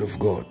word of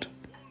God.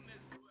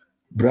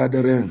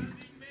 Brethren,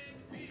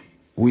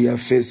 we are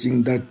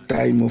facing that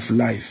time of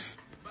life.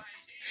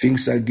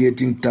 Things are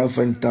getting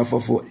tougher and tougher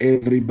for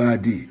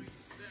everybody.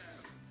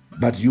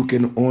 But you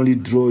can only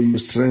draw your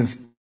strength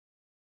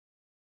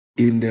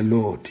in the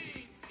Lord.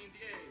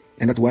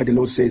 And that's why the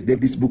Lord says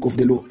that this book of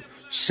the law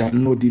shall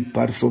not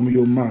depart from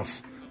your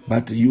mouth,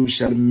 but you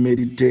shall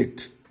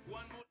meditate.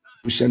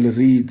 You shall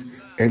read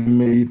and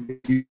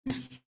meditate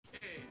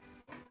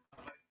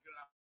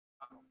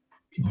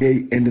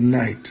day and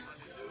night.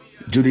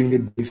 During the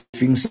day,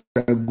 things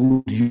are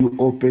good. You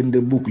open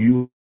the book,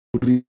 you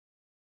read,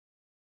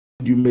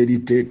 you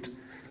meditate,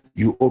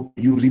 you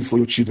read for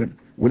your children.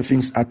 When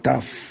things are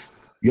tough,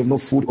 you have no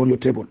food on your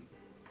table,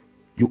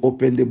 you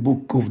open the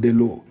book of the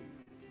law,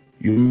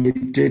 you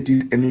meditate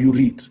it and you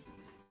read.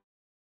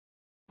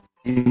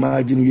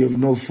 Imagine you have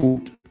no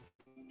food,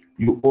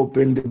 you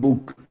open the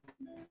book,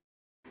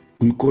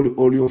 you call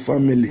all your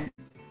family,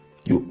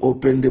 you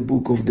open the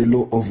book of the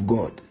law of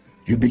God,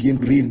 you begin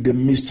to read the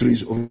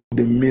mysteries of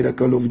the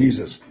miracle of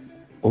Jesus,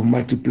 of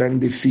multiplying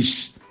the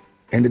fish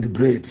and the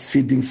bread,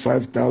 feeding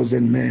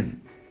 5,000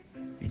 men.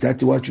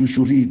 That's what you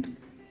should read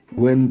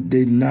when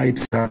the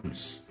night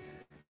comes.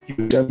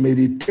 You shall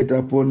meditate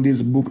upon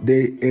this book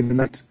day and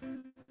night.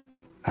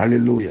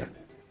 Hallelujah.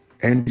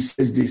 And it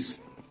says this,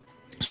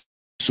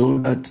 so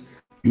that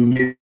you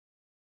may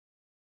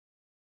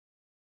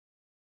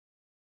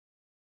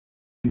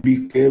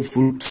be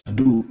careful to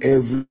do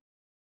everything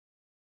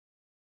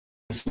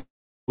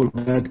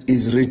that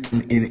is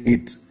written in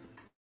it.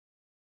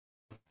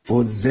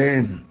 For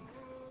then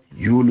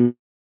you will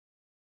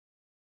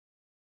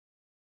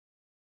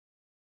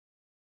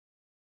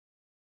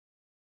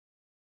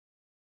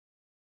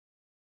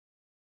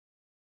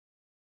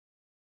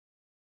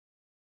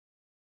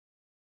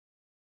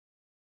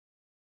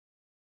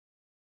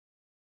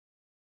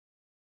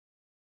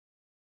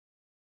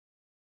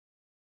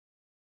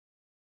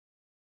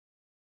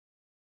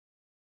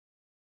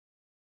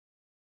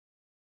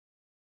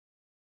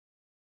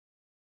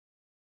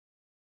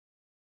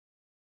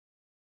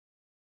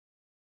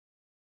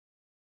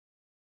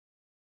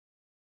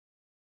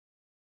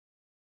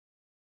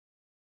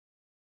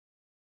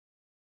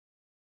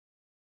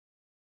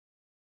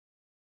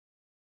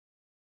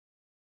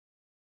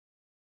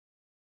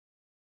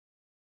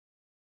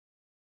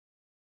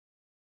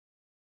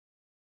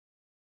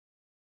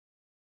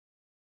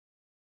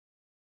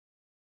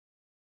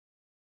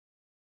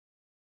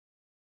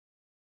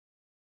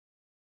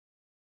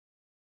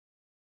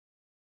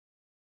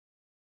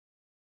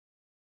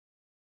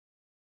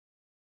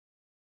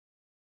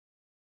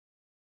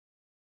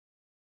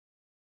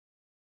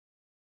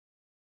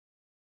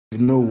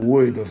no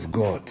word of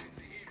God.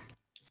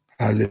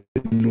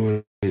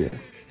 Hallelujah.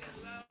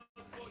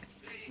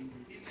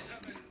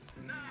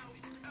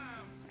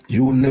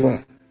 You will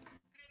never,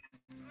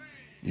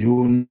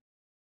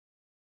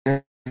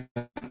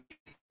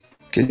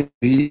 can you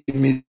hear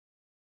me?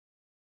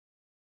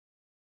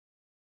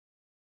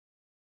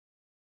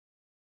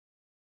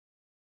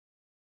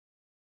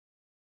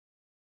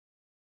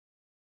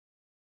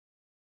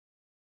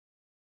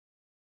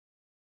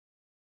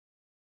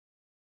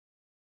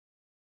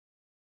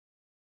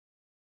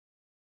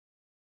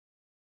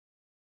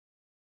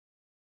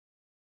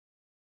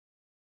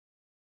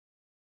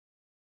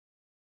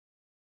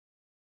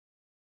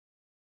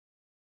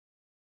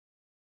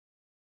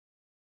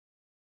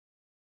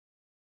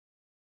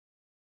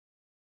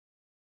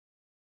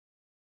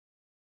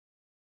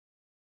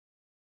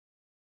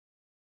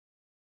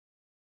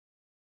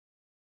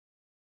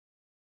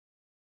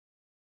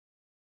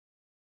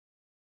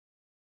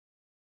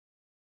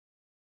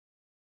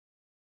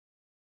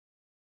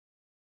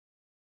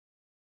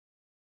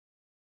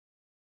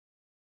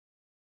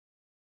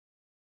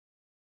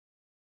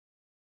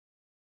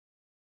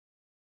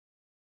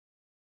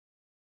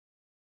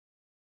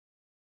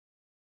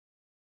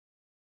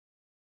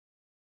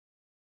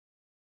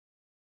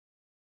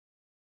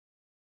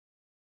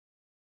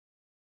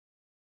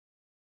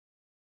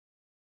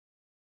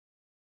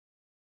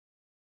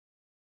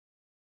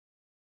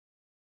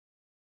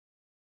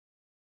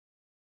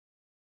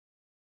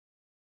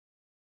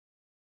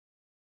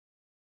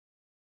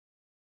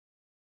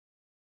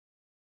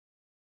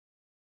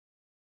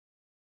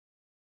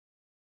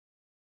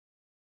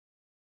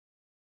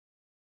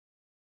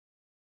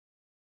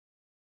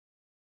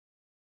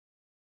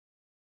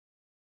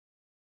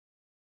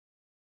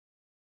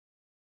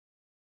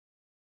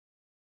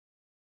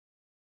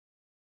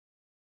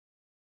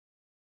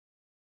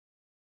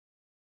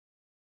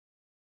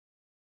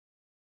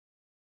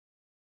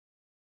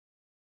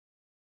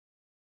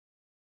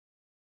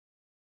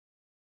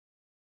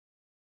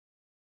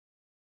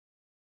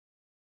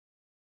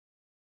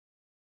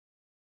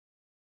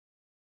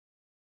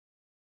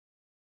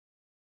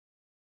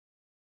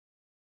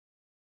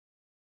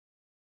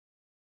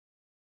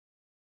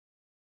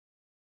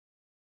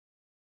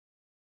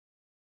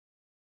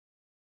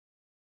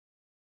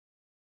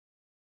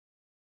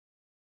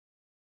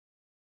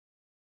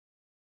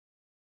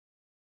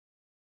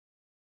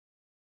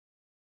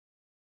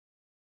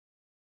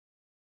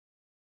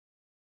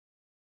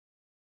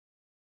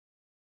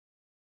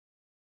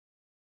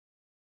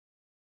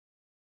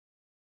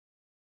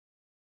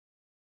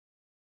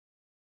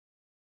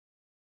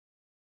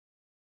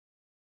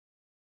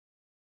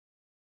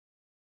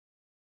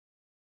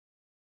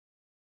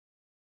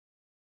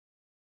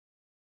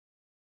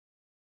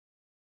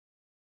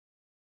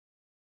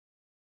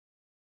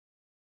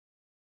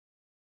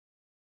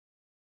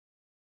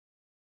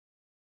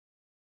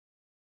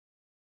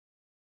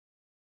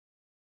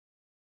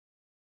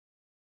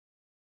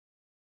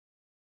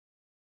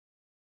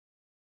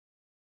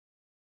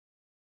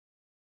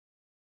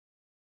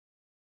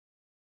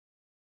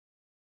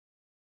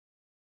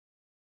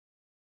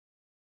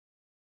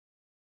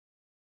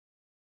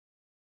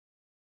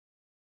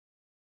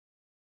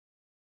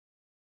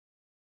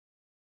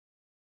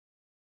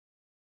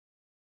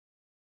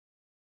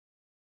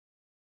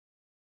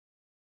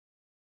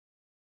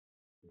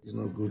 It's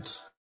not good.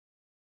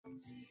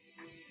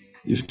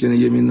 If you can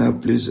hear me now,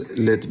 please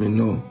let me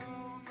know.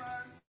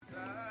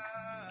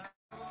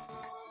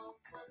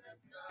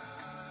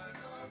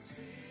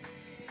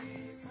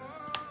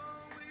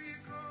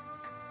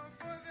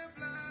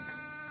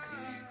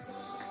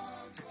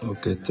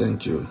 Okay,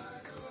 thank you.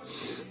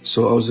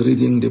 So I was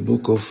reading the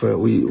book of,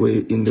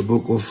 we in the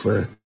book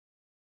of,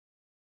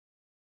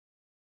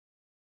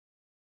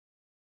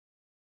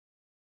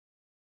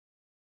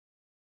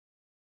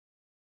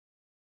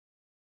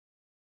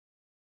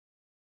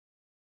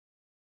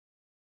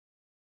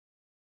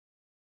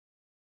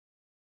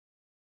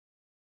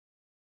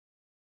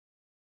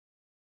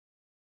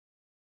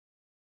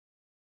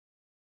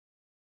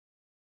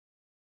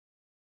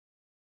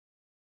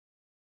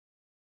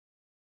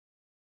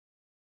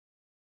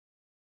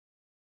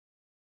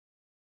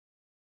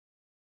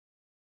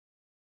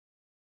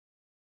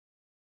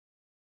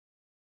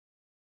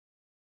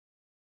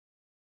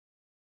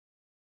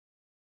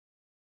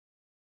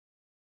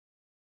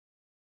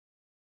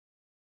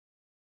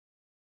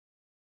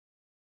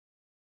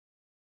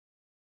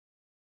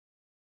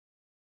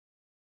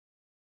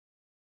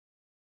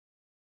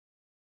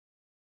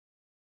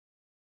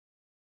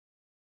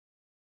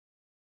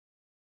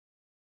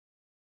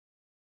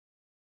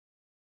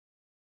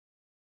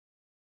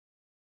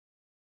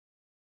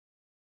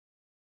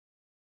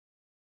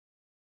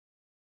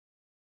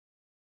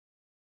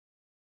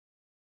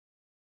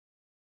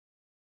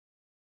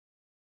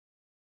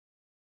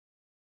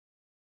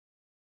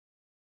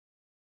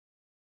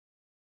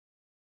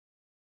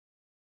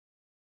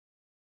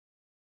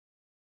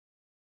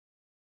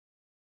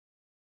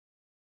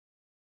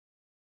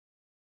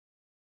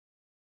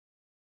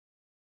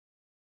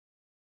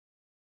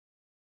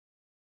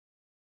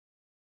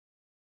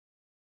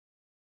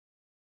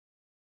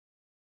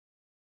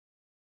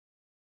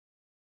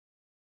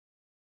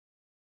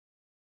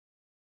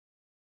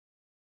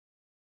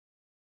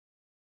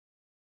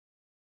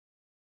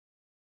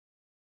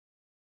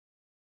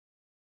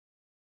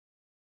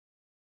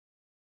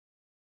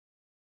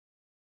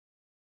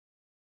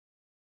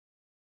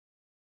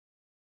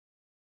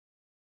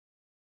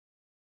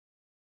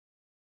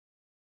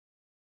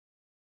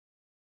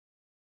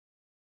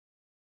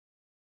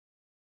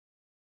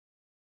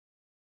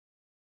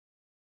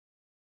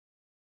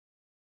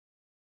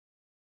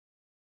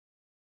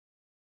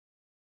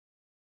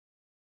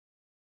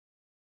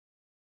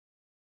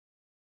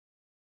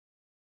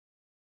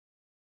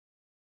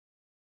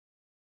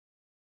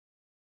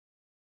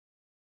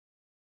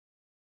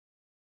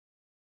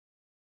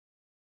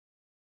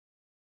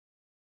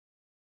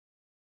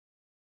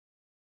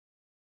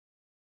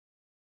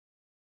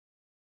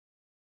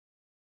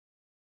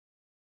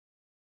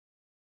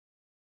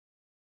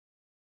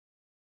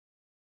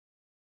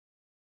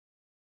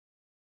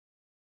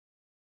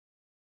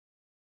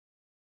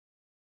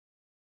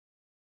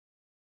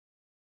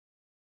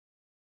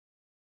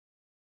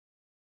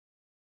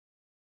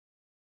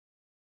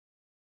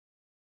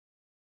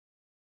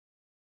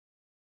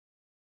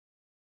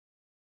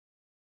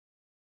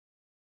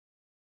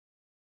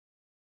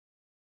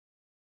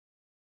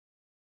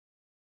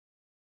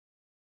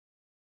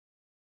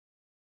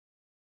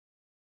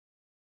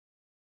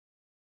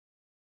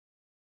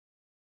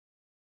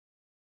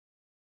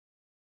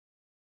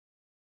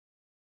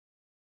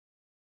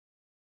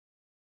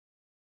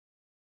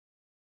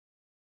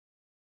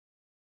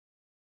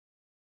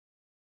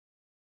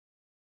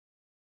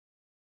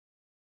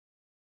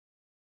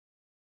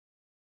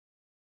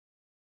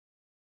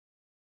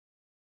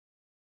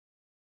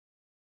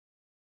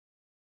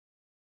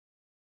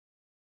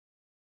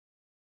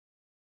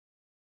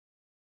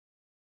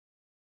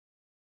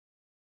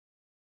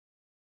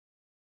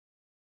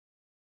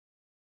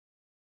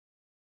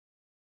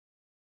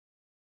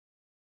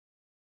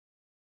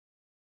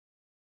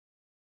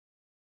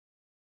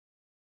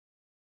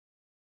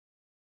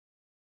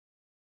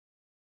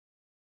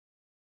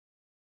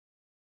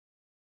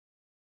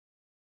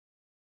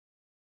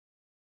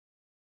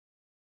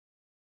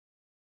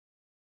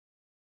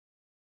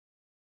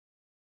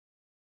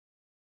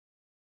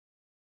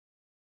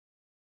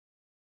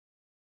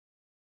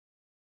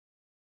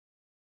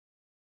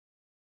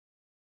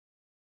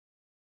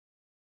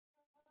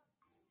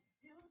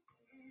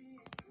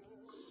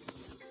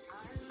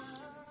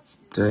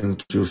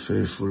 thank you,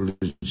 faithful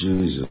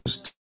Jesus.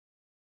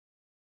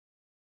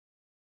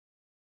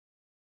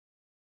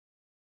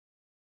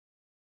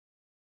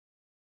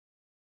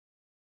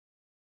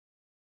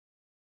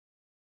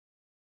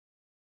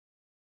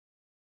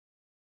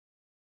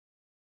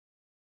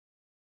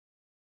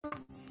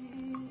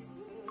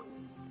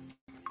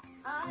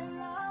 I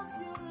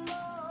love you,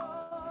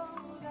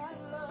 Lord. I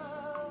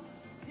love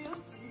you,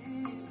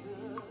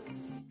 Jesus.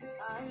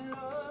 I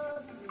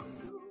love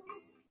you.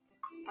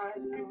 I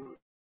love you.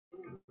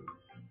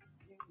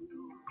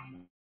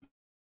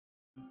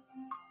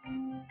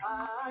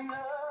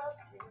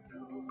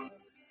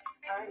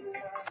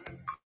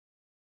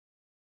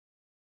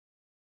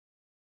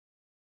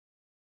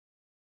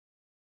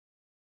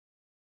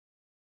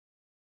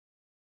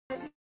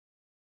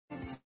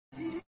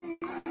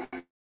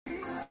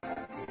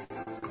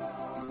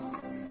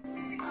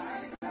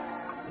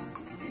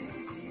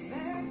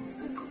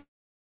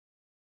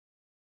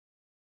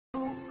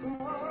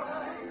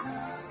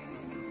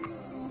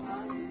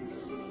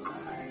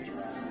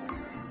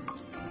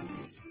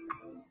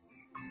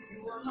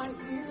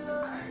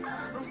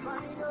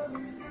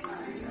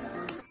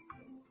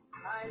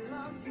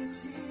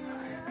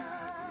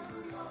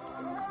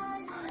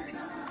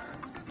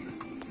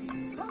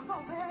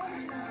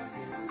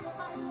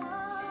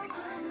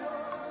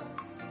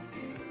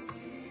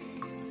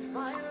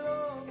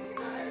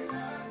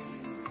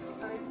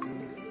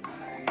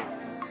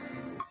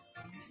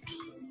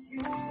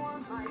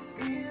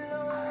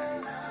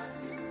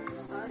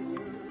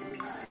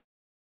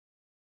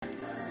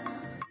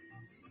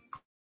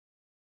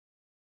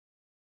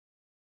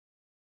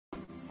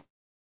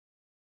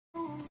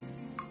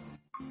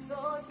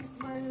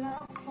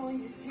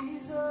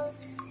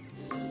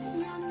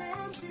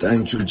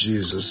 Thank you,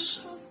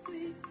 Jesus.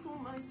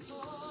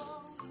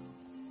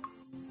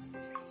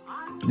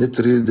 Let's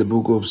read the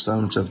book of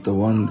Psalm chapter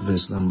 1,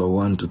 verse number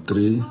 1 to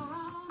 3.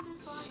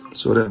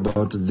 Sorry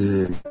about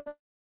the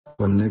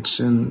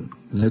connection.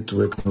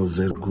 Network not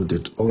very good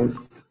at all.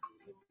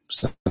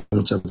 Psalm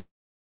chapter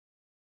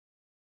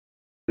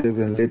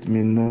 7, let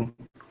me know.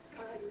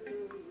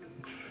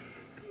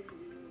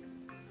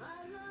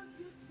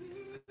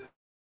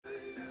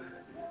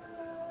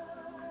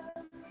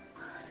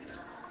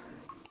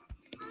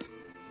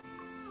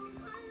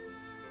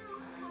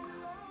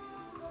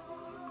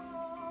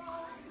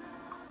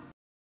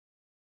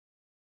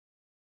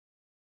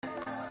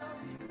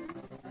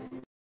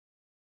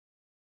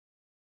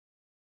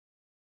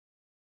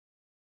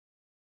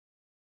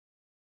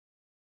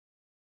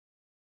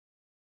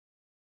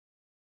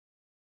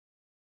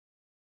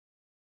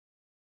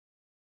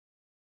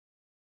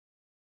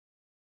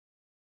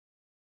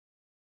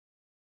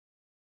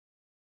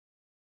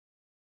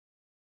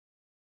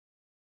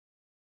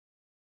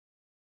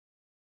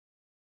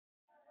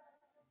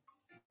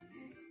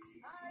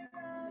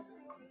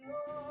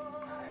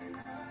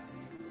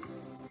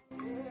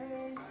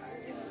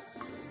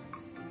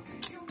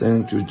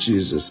 Thank you,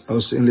 Jesus. I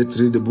was saying let's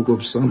read the book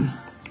of Psalm.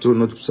 So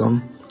not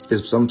Psalm.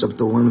 It's Psalm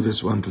chapter 1,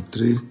 verse 1 to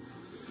 3.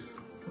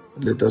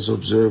 Let us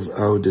observe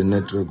how the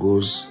network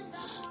goes.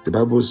 The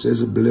Bible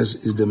says,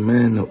 blessed is the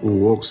man who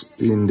walks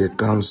in the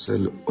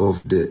counsel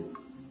of the...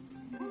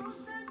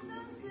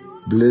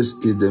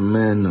 Blessed is the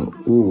man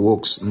who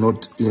walks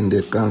not in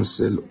the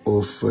counsel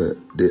of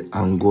the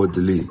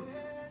ungodly,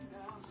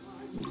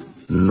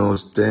 nor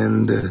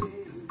stand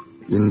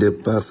in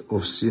the path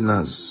of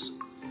sinners,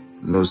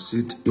 nor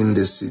sit in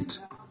the seat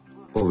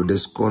of the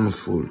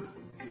scornful.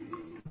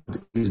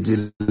 His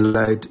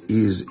delight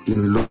is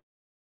in law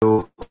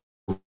of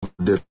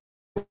the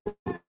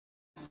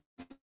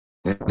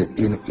and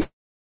in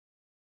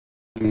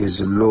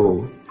his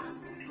law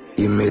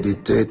he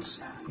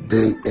meditates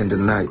day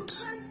and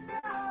night.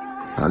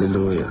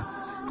 Hallelujah.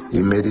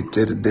 He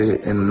meditates day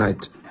and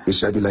night. It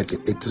shall be like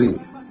a tree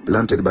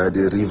planted by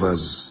the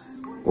rivers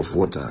of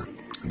water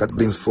that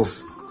bring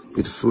forth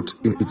its fruit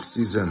in its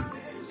season,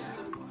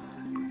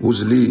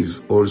 whose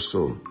leaf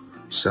also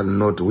shall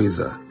not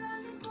wither,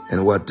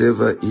 and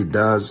whatever he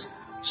does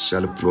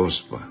shall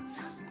prosper.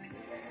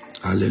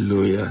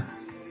 Hallelujah.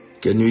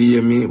 Can you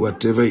hear me?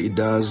 Whatever he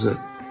does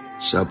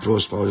shall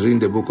prosper. I was reading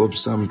the book of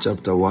Psalm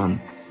chapter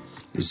 1.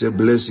 He said,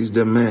 blessed is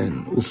the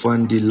man who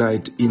find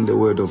delight in the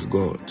word of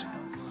God,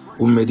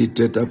 who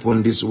meditate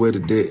upon this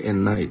word day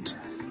and night.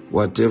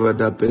 Whatever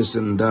that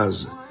person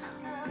does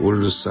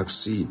will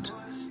succeed,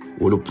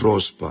 will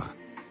prosper.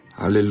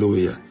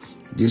 Hallelujah.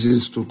 This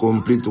is to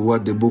complete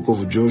what the book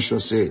of Joshua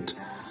said.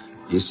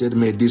 He said,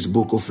 may this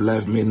book of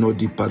life may not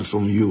depart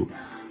from you.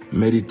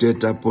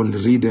 Meditate upon,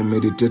 read and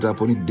meditate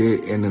upon it day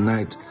and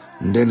night,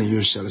 and then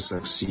you shall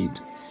succeed.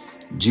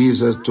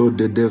 Jesus told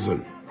the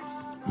devil,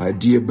 my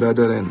dear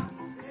brethren,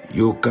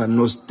 you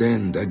cannot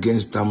stand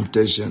against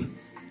temptation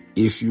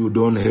if you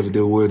don't have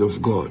the word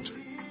of God.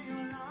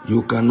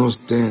 You cannot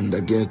stand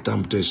against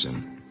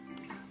temptation.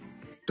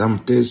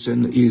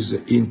 Temptation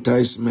is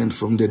enticement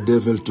from the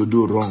devil to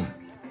do wrong.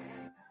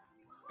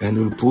 And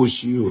will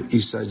push you, he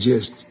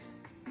suggests,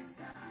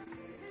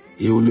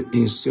 he will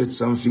insert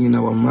something in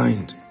our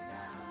mind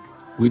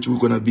which we're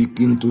going to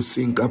begin to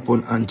think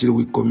upon until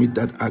we commit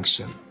that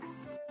action.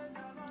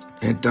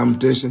 And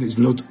temptation is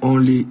not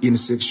only in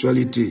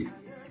sexuality.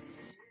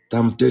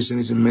 Temptation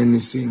is in many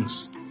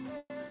things.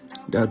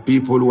 There are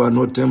people who are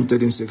not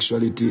tempted in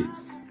sexuality,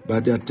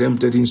 but they are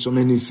tempted in so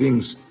many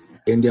things,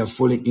 and they are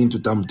falling into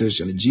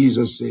temptation.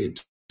 Jesus said,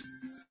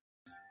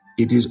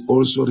 it is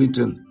also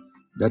written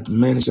that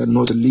man shall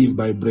not live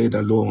by bread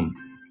alone.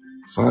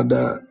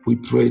 Father, we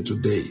pray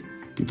today.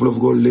 People of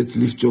God, let's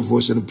lift your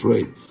voice and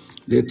pray.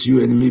 Let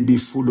you and me be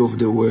full of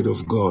the word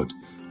of God.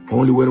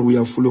 Only when we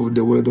are full of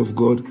the word of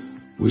God,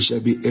 we shall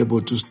be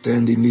able to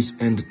stand in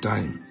this end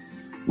time.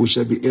 We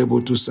shall be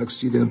able to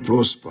succeed and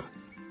prosper.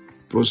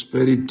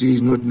 Prosperity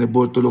is not in a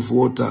bottle of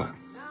water.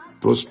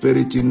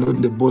 Prosperity is not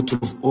in the bottle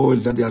of oil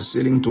that they are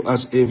selling to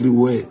us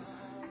everywhere.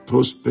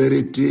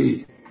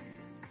 Prosperity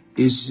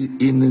is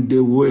in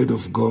the word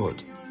of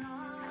God.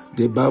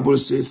 The Bible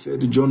says, 3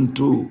 John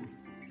 2,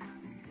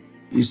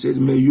 it says,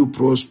 may you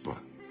prosper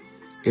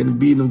and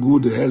be in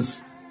good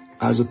health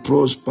as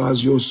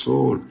prospers your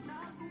soul.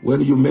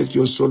 When you make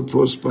your soul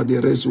prosper, the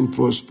rest will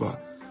prosper.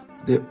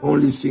 The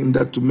only thing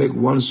that to make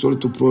one soul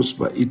to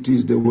prosper, it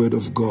is the word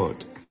of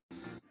God.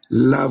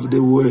 Love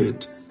the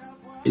word.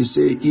 He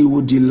says, he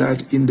who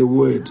delight in the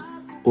word,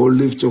 or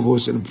lift your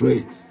voice and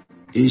pray,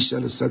 he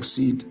shall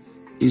succeed.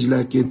 He's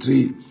like a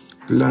tree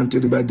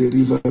planted by the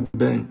river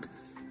bank.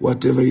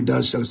 Whatever he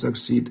does shall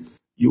succeed.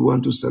 You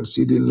want to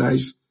succeed in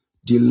life?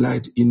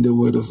 Delight in the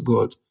word of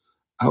God.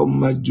 How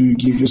much do you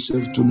give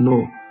yourself to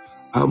know?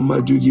 How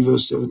much do you give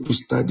yourself to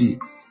study,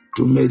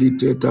 to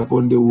meditate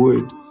upon the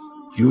word?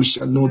 You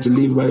shall not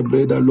live by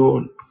bread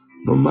alone.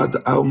 No matter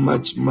how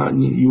much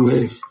money you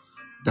have,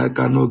 that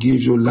cannot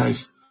give you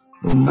life.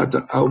 No matter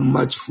how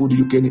much food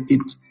you can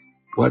eat,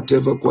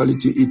 whatever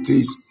quality it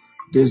is,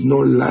 there's no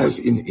life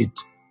in it.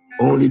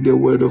 Only the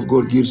word of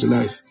God gives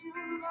life.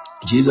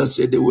 Jesus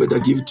said, the word I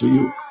give to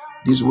you,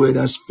 this word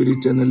has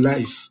spirit and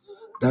life.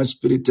 That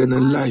spirit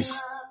and life.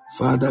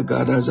 Father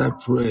God, as I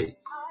pray,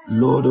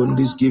 Lord, on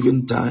this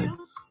given time,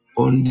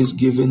 on this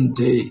given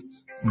day,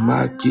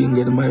 my King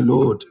and my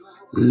Lord,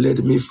 let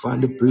me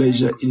find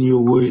pleasure in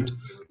your word.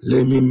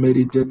 Let me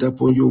meditate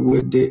upon your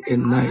word day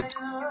and night.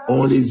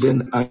 Only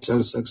then I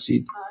shall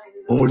succeed.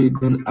 Only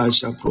then I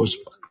shall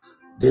prosper.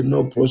 There's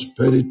no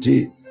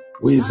prosperity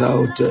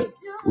without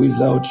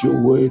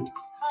your word.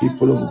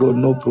 People of God,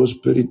 no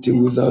prosperity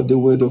without the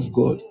word of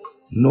God.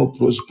 No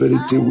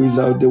prosperity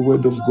without the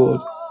word of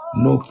God.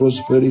 No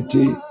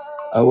prosperity.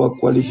 Our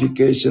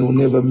qualification will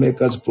never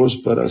make us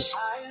prosperous.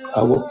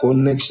 Our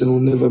connection will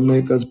never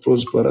make us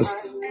prosperous.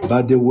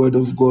 But the word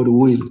of God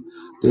will.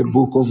 The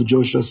book of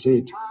Joshua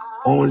said,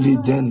 only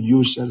then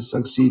you shall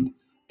succeed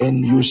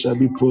and you shall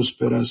be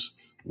prosperous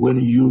when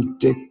you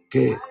take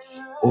care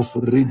of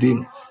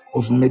reading,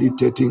 of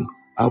meditating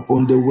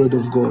upon the word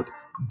of God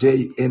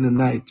day and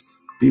night.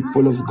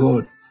 People of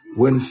God,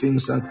 when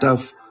things are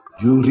tough,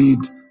 you read,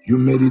 you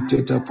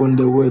meditate upon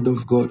the word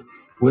of God.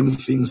 When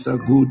things are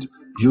good,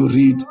 you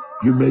read,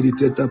 you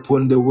meditate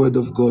upon the word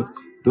of God.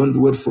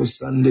 Don't wait for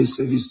Sunday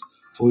service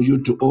for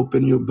you to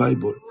open your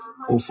Bible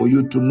or for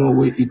you to know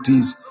where it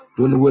is.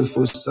 Don't wait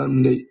for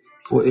Sunday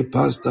for a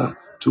pastor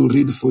to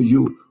read for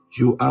you.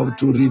 You have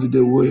to read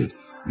the word.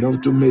 You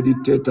have to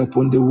meditate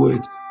upon the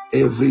word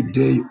every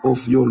day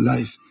of your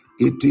life.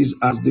 It is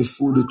as the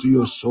food to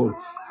your soul.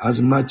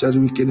 As much as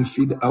we can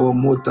feed our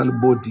mortal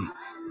body,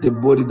 the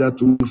body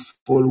that will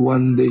fall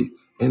one day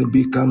and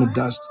become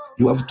dust,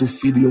 you have to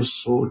feed your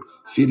soul.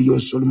 Feed your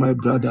soul, my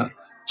brother.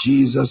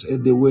 Jesus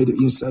had the word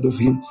inside of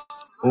him.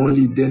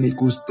 Only then he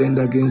could stand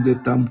against the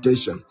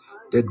temptation.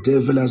 The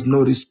devil has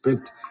no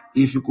respect.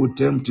 If he could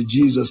tempt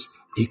Jesus,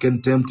 he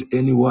can tempt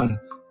anyone.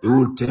 He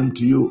will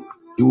tempt you.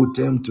 He will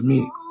tempt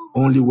me.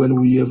 Only when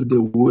we have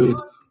the word,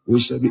 we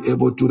shall be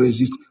able to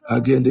resist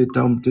against the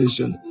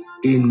temptation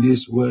in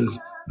this world.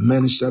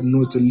 Man shall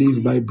not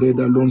live by bread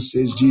alone,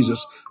 says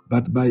Jesus,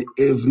 but by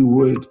every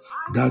word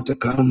that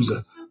comes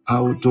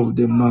out of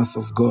the mouth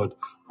of God.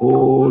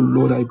 Oh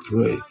Lord, I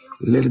pray,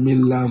 let me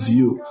love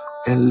you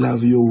and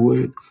love your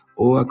word.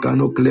 Oh, I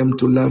cannot claim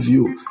to love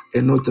you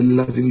and not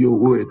loving your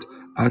word.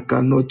 I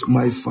cannot,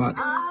 my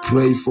Father,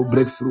 pray for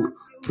breakthrough,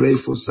 pray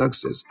for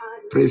success,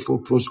 pray for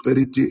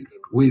prosperity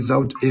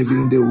without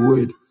having the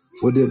word.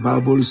 For the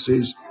Bible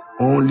says,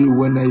 only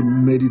when I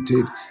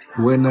meditate,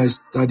 when I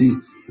study,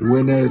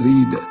 when I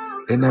read,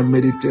 and I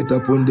meditate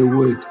upon the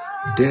word,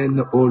 then,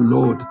 oh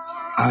Lord,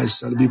 I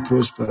shall be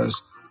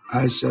prosperous.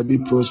 I shall be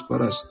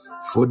prosperous.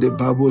 For the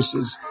Bible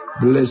says,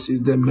 blessed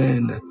is the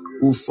man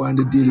who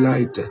find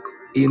delight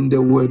in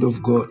the word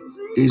of God.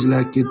 Is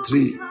like a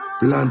tree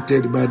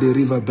planted by the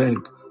river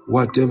bank.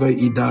 Whatever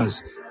he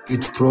does,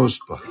 it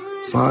prosper.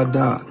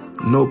 Father,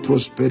 no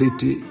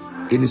prosperity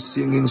in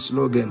singing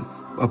slogan,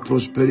 but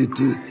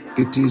prosperity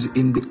it is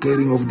in the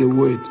carrying of the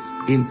word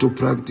into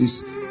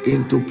practice.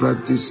 Into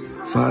practice.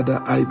 Father,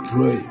 I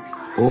pray,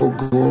 oh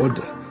God,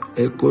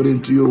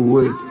 according to your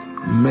word,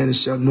 man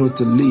shall not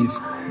live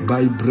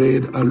by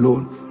bread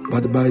alone,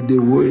 but by the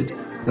word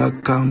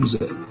that comes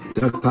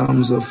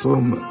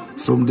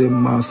from the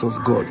mouth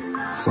of God.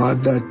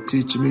 Father,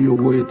 teach me your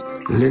word.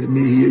 Let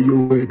me hear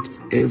your word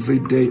every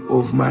day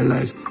of my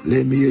life.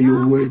 Let me hear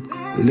your word.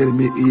 Let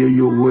me hear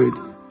your word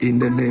in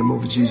the name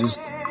of Jesus.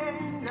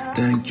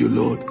 Thank you,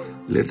 Lord.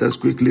 Let us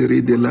quickly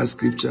read the last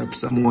scripture,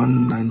 Psalm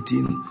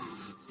 119.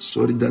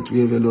 Sorry that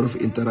we have a lot of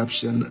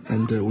interruption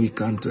and we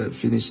can't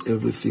finish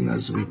everything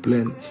as we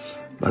plan.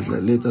 But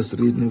let us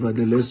read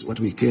nevertheless what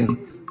we can,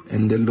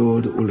 and the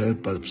Lord will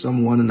help us.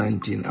 Psalm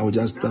 119, I will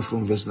just start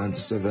from verse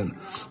 97.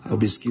 I'll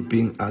be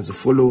skipping as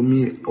follow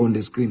me on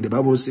the screen. The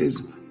Bible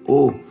says,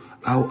 oh,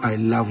 how I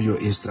love your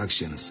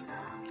instructions.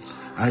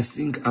 I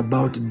think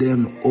about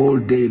them all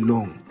day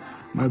long.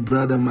 My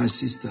brother, my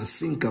sister,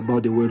 think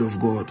about the word of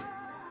God.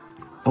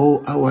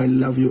 Oh, how I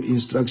love your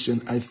instruction.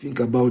 I think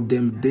about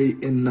them day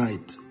and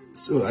night.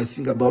 So I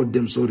think about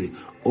them,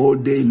 all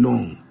day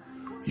long.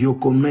 Your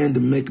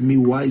command make me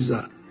wiser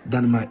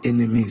than my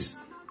enemies.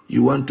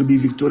 You want to be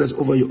victorious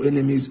over your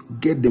enemies?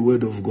 Get the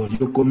word of God.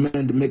 Your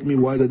command make me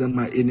wiser than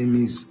my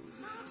enemies,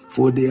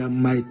 for they are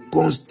my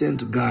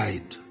constant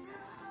guide.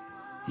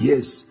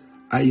 Yes,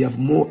 I have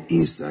more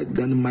insight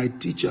than my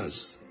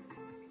teachers,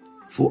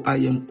 for I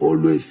am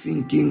always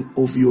thinking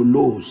of your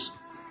laws.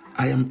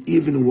 I am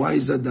even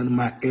wiser than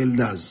my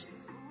elders,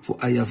 for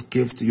I have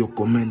kept your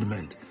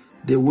commandment.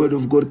 The word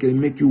of God can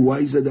make you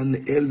wiser than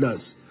the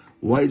elders,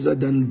 wiser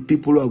than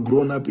people who are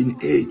grown up in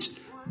age.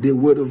 The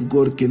word of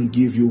God can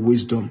give you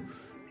wisdom.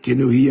 Can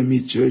you hear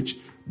me, church?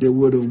 The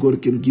word of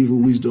God can give you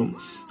wisdom.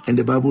 And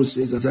the Bible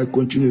says, as I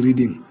continue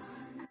reading,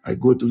 I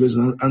go to verse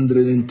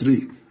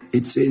 103.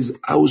 It says,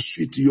 how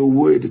sweet your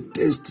word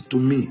tastes to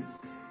me.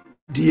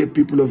 Dear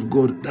people of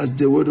God, does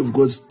the word of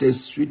God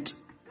taste sweet?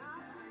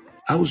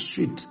 How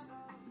sweet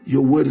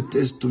Your word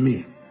tastes to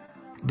me.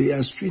 They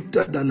are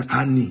sweeter than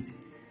honey.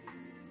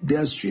 They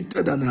are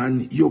sweeter than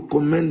honey. Your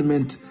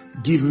commandment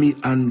give me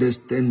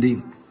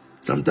understanding.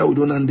 Sometimes we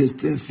don't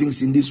understand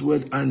things in this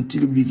world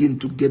until we begin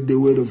to get the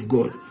word of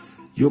God.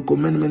 Your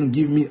commandment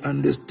give me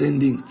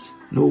understanding.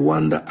 No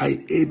wonder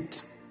I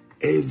ate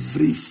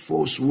every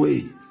false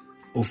way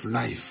of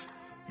life.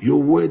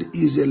 Your word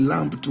is a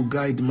lamp to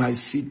guide my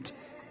feet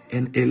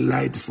and a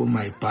light for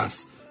my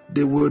path.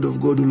 The word of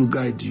God will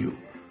guide you.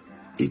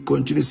 It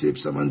continues to say,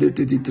 Psalm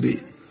 133,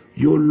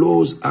 your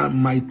laws are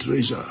my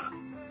treasure.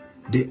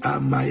 They are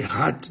my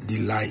heart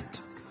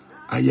delight.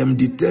 I am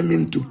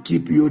determined to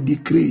keep your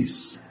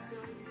decrees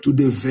to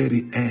the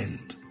very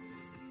end.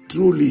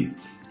 Truly,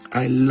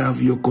 I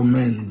love your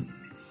command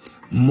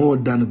more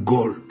than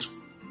gold.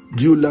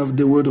 Do you love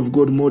the word of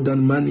God more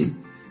than money,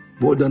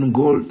 more than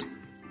gold?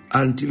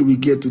 Until we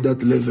get to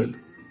that level,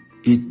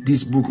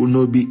 this book will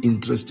not be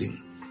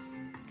interesting.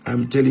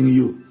 I'm telling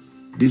you,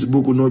 this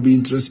book will not be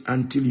interesting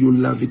until you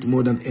love it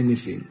more than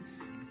anything.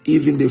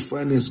 Even the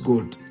finest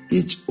gold,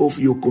 each of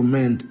your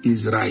command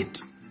is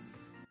right.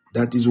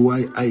 That is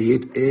why I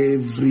hate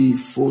every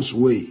false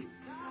way.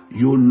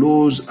 Your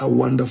laws are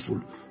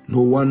wonderful.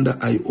 No wonder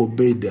I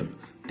obey them.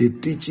 The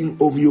teaching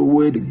of your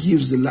word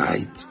gives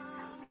light,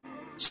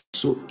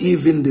 so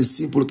even the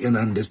simple can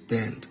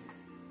understand.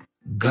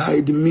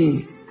 Guide me,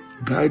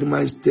 guide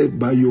my step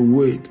by your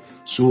word,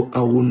 so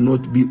I will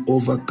not be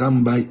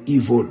overcome by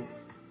evil.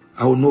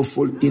 I will not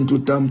fall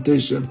into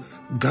temptation.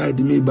 Guide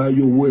me by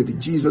your word.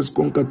 Jesus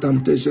conquered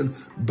temptation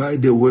by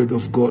the word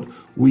of God.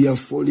 We are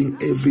falling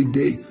every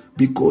day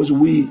because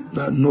we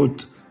are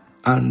not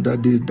under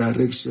the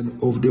direction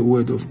of the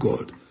word of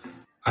God.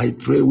 I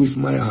pray with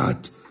my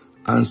heart,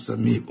 answer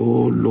me,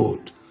 O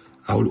Lord.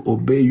 I will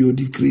obey your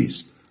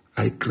decrees.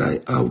 I cry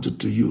out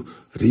to you,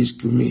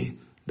 rescue me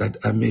that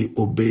I may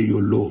obey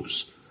your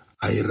laws.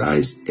 I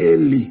rise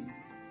early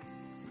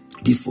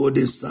before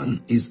the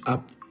sun is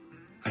up.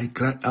 I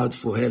cry out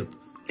for help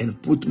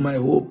and put my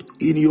hope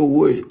in your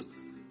word.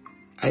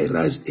 I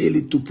rise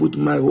early to put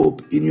my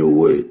hope in your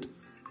word.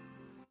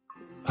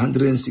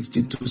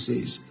 162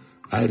 says,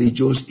 I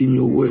rejoice in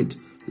your word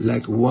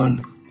like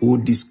one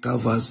who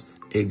discovers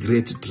a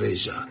great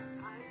treasure.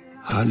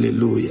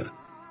 Hallelujah.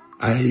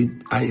 I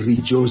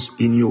rejoice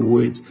in your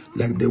word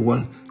like the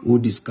one who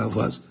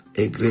discovers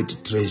a great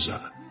treasure.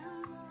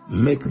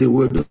 Make the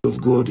word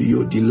of God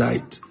your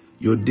delight,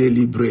 your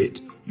daily bread,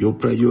 your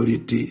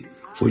priority,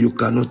 for you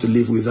cannot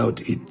live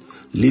without it.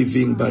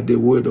 Living by the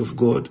word of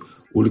God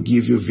will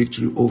give you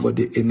victory over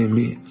the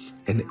enemy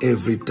and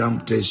every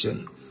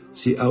temptation.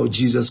 See how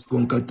Jesus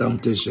conquered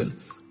temptation.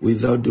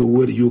 Without the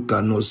word, you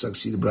cannot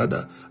succeed,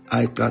 brother.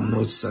 I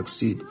cannot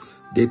succeed.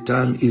 The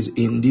time is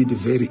indeed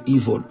very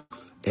evil,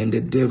 and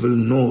the devil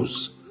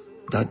knows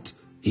that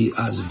he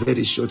has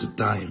very short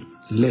time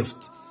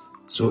left.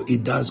 So he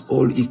does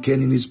all he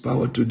can in his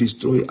power to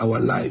destroy our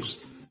lives,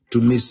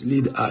 to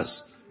mislead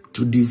us,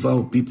 to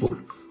devour people.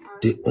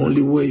 The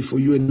only way for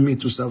you and me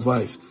to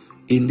survive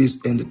in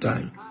this end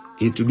time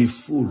is to be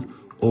full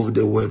of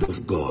the word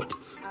of God.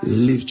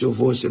 Lift your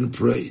voice and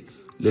pray.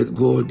 Let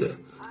God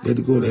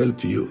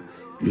help you.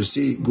 You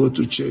see, go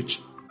to church,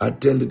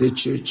 attend the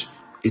church.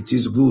 It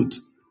is good,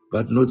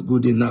 but not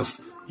good enough.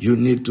 You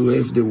need to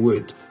have the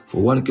word.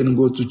 For one can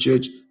go to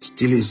church,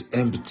 still is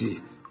empty.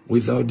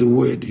 Without the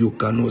word, you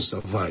cannot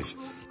survive.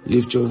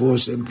 Lift your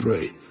voice and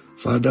pray.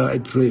 Father, I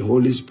pray,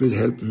 Holy Spirit,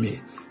 help me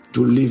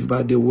to live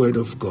by the word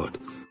of God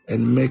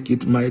and make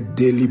it my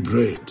daily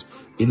bread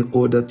in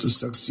order to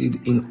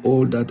succeed in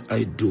all that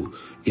I do,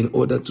 in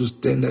order to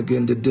stand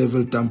against the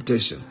devil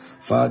temptation.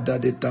 Father,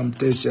 the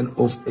temptation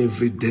of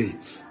every day.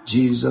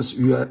 Jesus,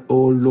 you are,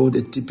 oh Lord,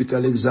 a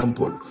typical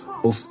example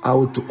of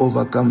how to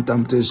overcome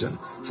temptation.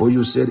 For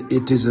you said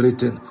it is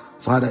written.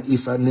 Father,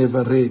 if I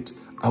never read,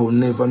 I will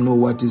never know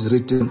what is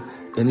written.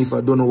 And if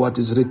I don't know what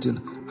is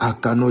written, I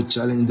cannot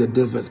challenge the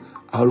devil.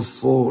 I'll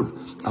fall.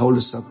 I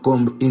will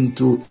succumb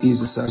into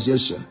his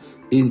suggestion,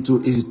 into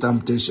his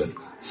temptation.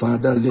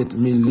 Father, let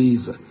me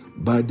live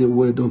by the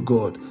word of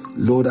God.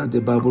 Lord, as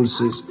the Bible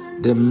says,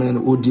 the man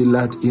who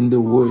delights in the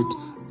word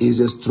is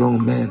a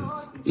strong man.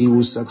 He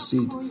will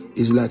succeed.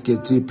 Is like a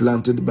tree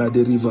planted by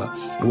the river.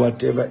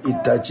 Whatever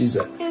it touches,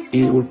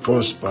 it will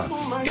prosper.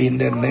 In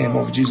the name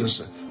of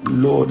Jesus.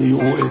 Lord, your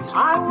word,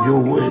 your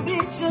word,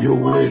 your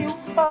word,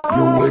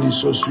 your word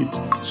is so sweet,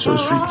 so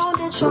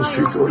sweet, so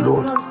sweet, oh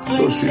Lord,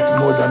 so sweet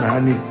more than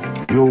honey.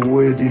 Your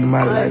word in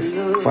my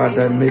life,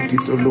 Father, make it,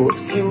 oh Lord,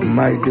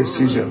 my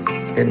decision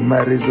and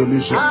my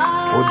resolution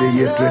for the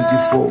year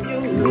 24,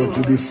 Lord,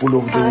 to be full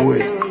of the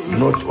word,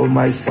 not on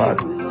my fat,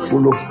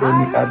 full of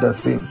any other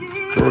thing.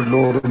 Oh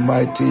Lord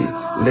Almighty,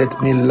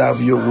 let me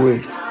love your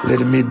word.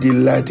 Let me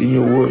delight in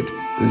your word.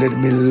 Let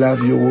me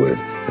love your word.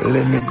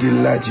 Let me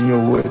delight in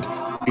your word.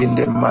 In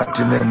the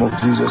mighty name of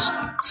Jesus.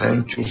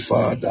 Thank you,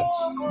 Father.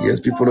 Yes,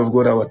 people of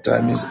God, our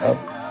time is up.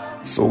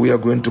 So we are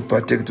going to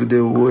partake to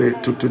the way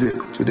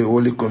to the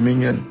Holy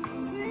Communion.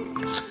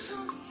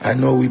 I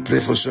know we pray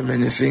for so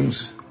many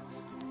things,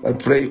 but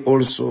pray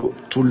also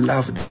to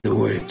love the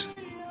word.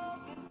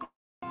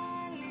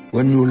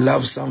 When you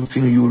love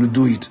something, you will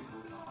do it.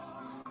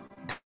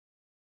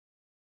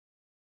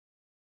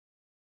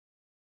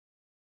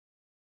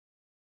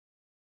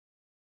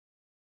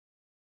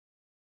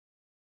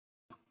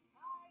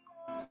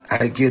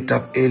 I get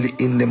up early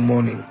in the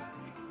morning.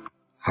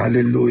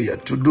 Hallelujah.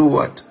 To do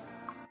what?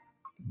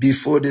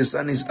 Before the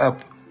sun is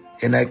up,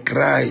 and I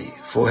cry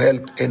for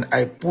help, and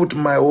I put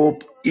my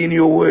hope in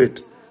your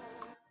word.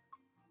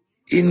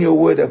 In your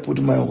word, I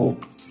put my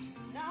hope.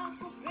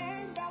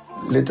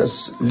 Let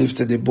us lift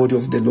the body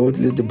of the Lord,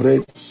 let the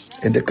bread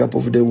and the cup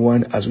of the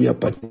wine as we are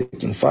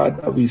partaking.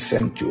 Father, we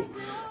thank you.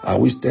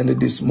 We stand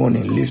this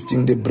morning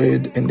lifting the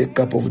bread and the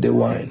cup of the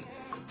wine.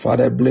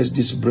 Father, bless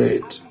this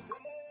bread.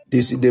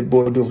 This is the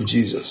body of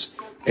Jesus.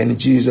 And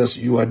Jesus,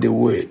 you are the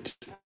word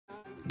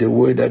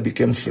that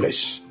became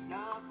flesh.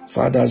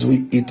 Father, as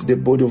we eat the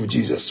body of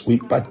Jesus, we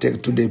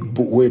partake to the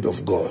word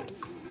of God.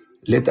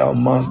 Let our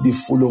mouth be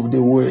full of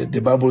the word.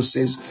 The Bible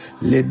says,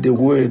 let the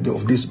word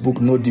of this book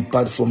not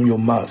depart from your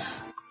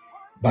mouth,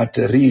 but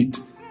read,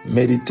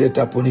 meditate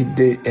upon it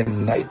day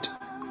and night.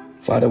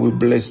 Father, we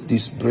bless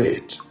this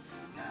bread.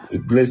 We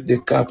bless the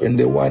cup and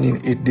the wine in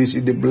it. This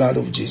is the blood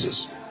of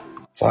Jesus.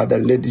 Father,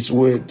 let this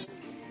word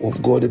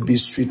of God be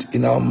sweet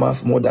in our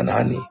mouth more than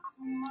honey.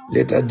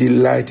 Let us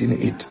delight in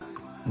it.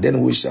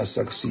 Then we shall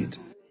succeed.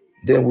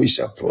 Then we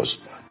shall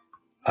prosper.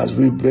 As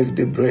we break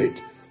the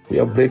bread, we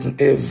are breaking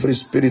every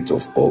spirit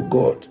of, oh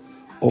God,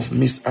 of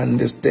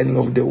misunderstanding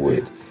of the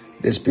word,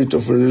 the spirit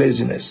of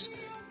laziness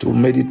to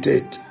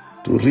meditate,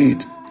 to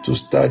read, to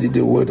study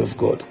the word of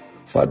God.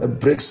 Father,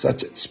 break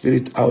such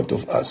spirit out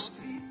of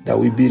us that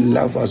we be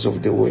lovers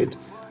of the word.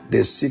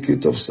 The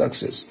secret of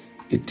success,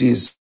 it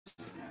is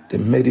the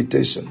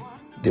meditation,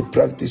 the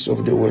practice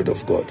of the word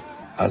of God.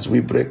 As we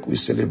break, we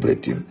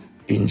celebrate him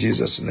in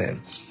Jesus'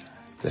 name.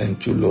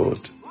 Thank you, Lord.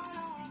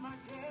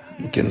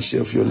 You can share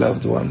with your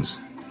loved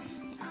ones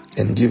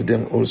and give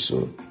them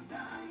also,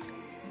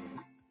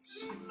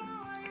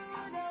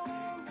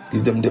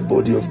 give them the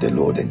body of the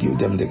Lord and give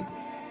them the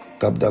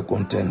cup that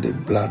contains the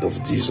blood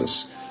of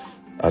Jesus.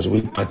 As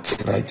we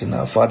partake right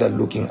now, Father,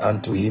 looking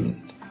unto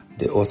him,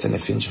 the author and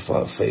finisher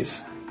of our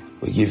faith,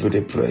 we give you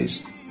the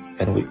praise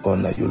and we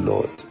honor you,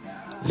 Lord.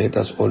 Let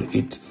us all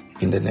eat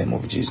in the name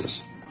of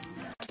Jesus.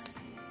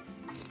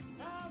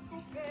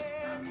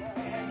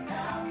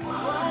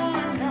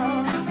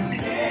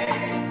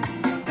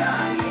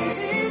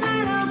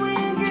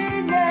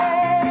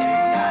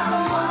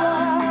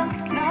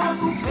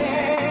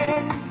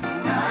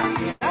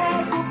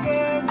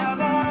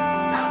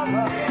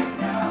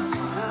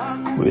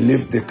 We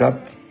lift the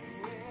cup.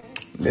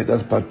 Let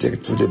us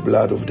partake to the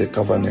blood of the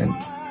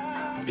covenant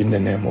in the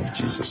name of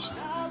Jesus.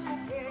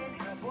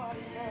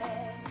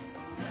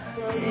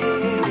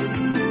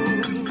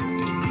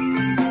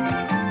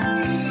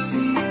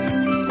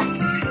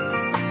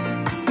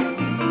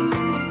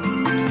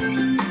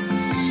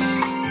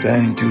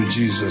 Thank you,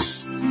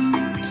 Jesus.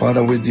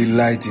 Father, we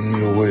delight in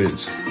your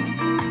words.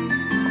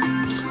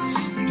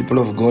 People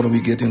of God, we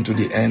get into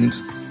the end.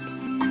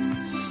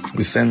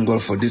 We thank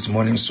God for this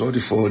morning. Sorry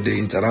for the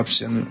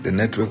interruption. The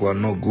network was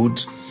not good.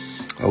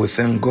 But we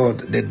thank God.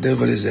 The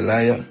devil is a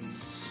liar.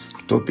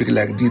 Topic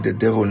like this, the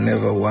devil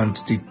never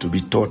wants it to be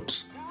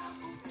taught,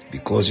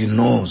 because he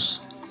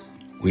knows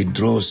we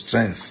draw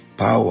strength,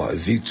 power,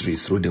 victory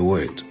through the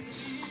word.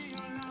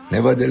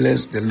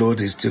 Nevertheless, the Lord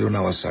is still on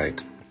our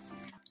side.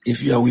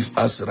 If you are with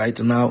us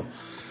right now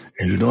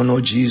and you don't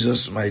know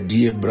Jesus, my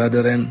dear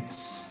brethren,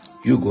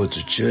 you go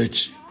to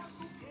church,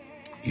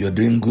 you're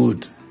doing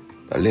good.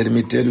 But let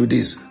me tell you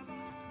this,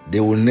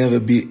 there will never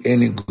be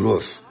any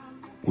growth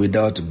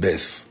without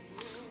birth.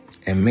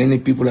 And many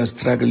people are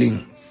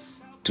struggling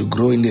to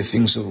grow in the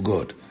things of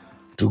God,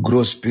 to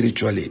grow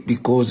spiritually,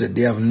 because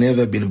they have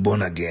never been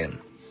born again.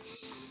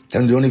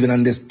 And they don't even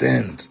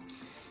understand.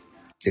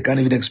 They can't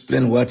even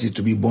explain what it is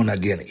to be born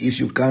again. If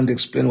you can't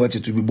explain what it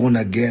is to be born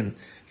again,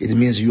 it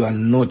means you are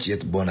not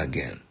yet born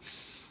again.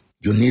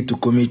 You need to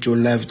commit your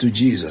life to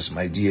Jesus,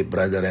 my dear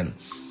brethren.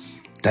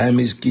 Time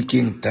is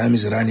kicking, time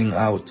is running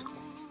out.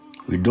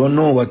 We don't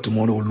know what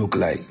tomorrow will look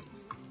like.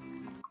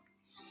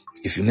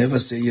 If you never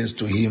say yes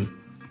to him,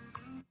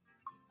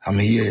 I'm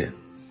here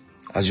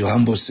as your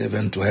humble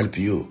servant to help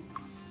you,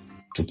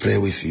 to pray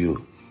with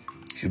you.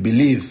 If you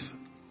believe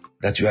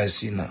that you are a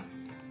sinner,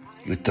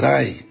 you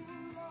try,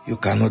 you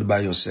cannot by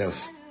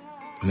yourself,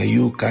 may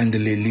you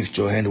kindly lift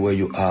your hand where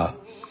you are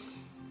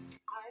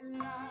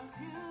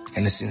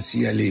and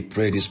sincerely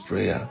pray this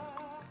prayer.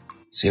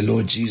 Say,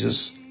 Lord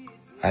Jesus,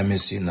 I'm a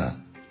sinner.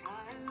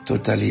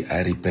 Totally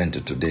I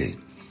repent today.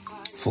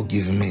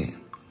 Forgive me.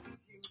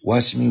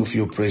 Wash me with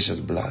your precious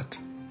blood,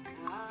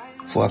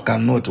 for I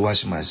cannot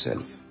wash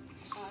myself.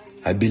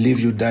 I believe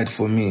you died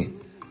for me.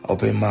 I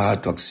open my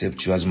heart to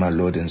accept you as my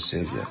Lord and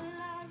Savior.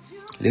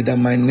 Let that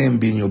my name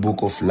be in your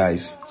book of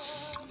life.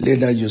 Let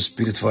that your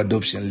spirit for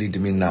adoption lead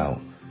me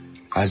now,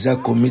 as I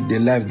commit the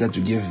life that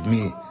you gave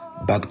me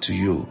back to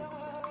you.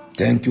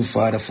 Thank you,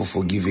 Father, for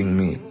forgiving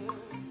me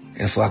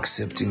and for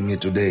accepting me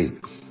today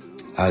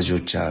as your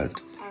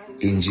child.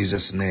 In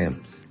Jesus'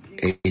 name,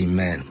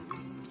 amen.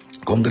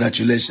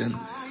 Congratulations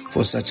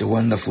for such a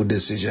wonderful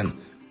decision.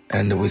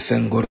 And we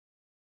thank God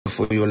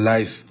for your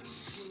life.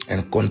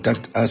 And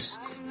contact us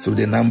through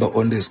the number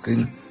on the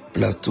screen,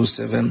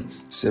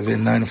 +27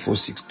 79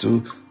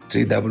 462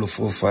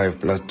 3445,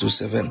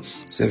 +27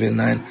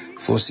 79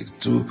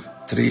 462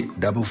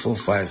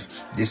 3445.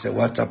 This is a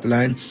WhatsApp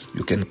line.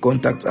 You can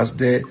contact us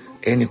there.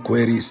 Any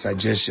query,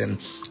 suggestion,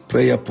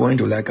 prayer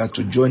point, would like us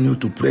to join you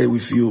to pray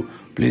with you,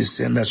 please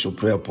send us your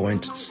prayer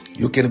point.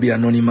 You can be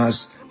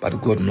anonymous,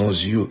 but God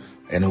knows you,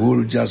 and we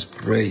will just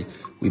pray.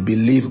 We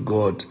believe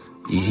God,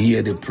 He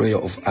hears the prayer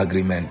of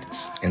agreement,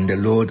 and the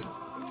Lord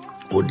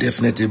will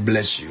definitely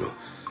bless you.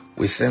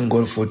 We thank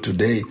God for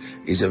today.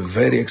 It's a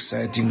very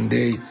exciting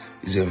day.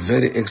 It's a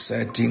very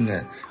exciting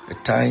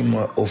time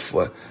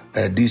of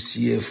this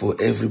year for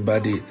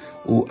everybody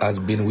who has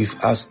been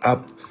with us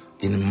up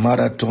in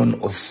marathon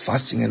of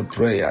fasting and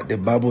prayer. The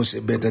Bible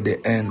says better the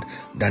end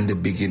than the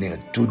beginning.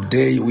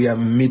 Today we are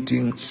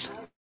meeting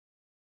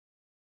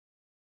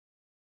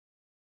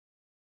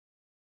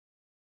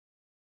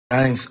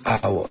ninth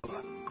hour.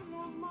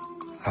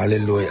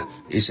 Hallelujah.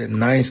 It's a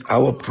 9th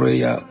hour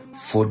prayer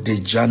for the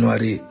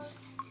January.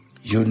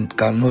 You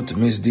cannot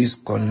miss this.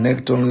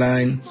 Connect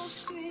online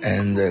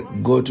and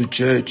go to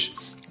church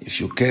if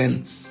you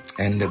can,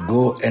 and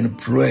go and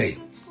pray.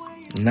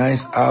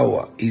 9th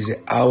hour is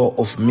an hour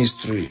of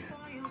mystery.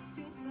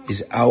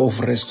 It's an hour of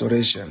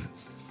restoration.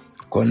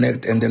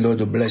 Connect and the Lord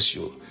will bless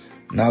you.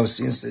 Now,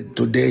 since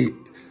today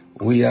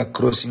we are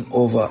crossing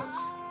over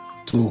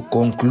to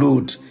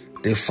conclude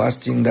the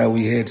fasting that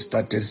we had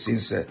started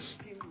since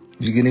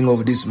beginning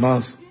of this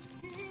month.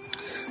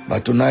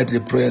 But tonight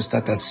the prayer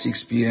starts at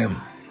 6 p.m.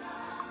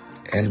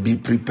 and be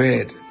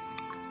prepared.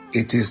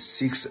 It is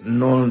 6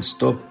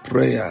 non-stop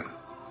prayer.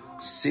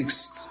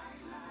 6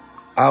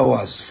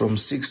 hours from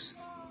 6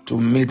 to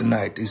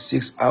midnight is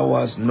 6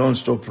 hours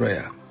non-stop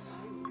prayer.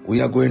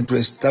 We are going to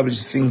establish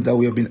things that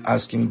we have been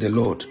asking the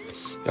Lord.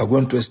 We are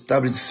going to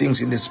establish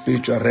things in the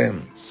spiritual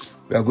realm.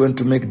 We are going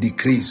to make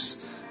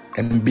decrees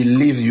and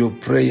believe your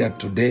prayer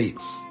today.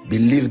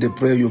 Believe the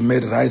prayer you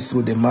made right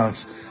through the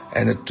month.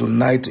 And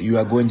tonight you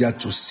are going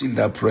just to seal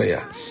that prayer.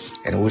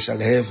 And we shall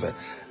have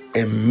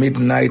a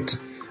midnight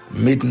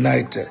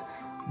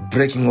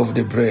breaking of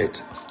the bread.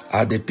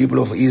 The people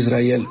of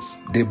Israel,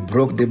 they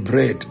broke the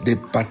bread. They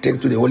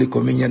partake to the Holy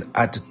Communion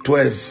at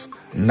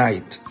 12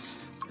 night.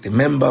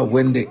 Remember,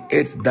 when they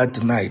ate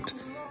that night,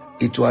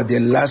 it was the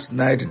last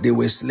night they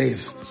were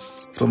slave.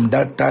 From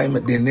that time,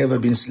 they never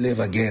been slave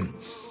again.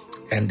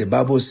 And the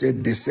Bible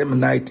said the same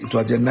night, it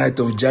was the night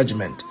of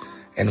judgment.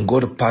 And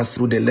God passed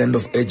through the land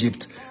of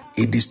Egypt.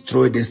 He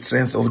destroyed the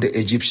strength of the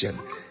Egyptian.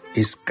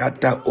 He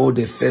scattered all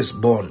the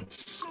firstborn.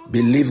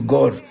 Believe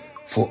God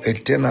for a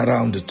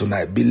turnaround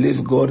tonight.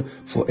 Believe God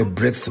for a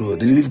breakthrough.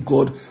 Believe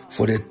God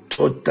for the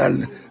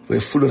total, for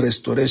a full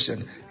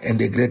restoration and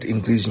a great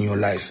increase in your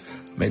life.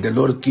 May the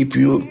Lord keep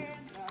you.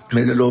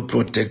 May the Lord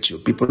protect you.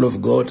 People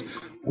of God,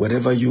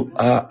 wherever you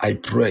are, I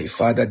pray,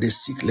 Father, the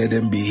sick, let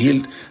them be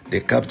healed.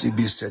 The captive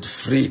be set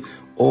free.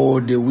 All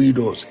the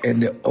widows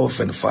and the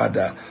orphan,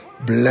 Father,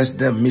 bless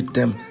them, meet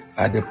them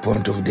at the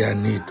point of their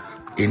need.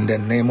 In the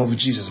name of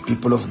Jesus,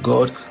 people of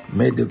God,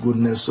 may the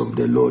goodness of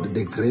the Lord,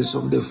 the grace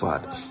of the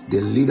Father,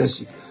 the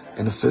leadership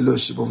and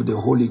fellowship of the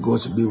Holy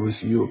Ghost be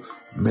with you.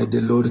 May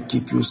the Lord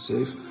keep you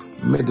safe.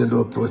 May the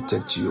Lord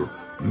protect you.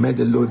 May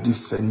the Lord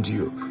defend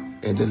you.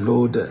 And the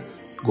Lord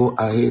go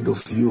ahead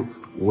of you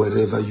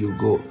wherever you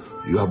go.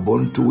 You are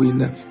born to win.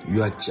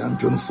 You are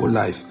champion for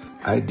life.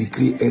 I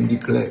decree and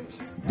declare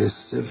the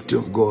safety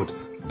of God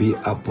be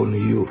upon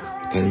you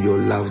and your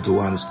loved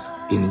ones.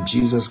 In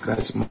Jesus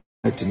Christ's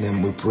mighty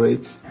name we pray.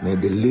 May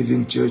the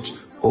living church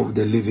of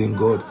the living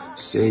God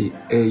say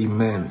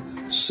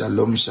amen.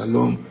 Shalom,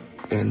 shalom,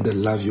 and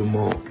love you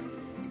more.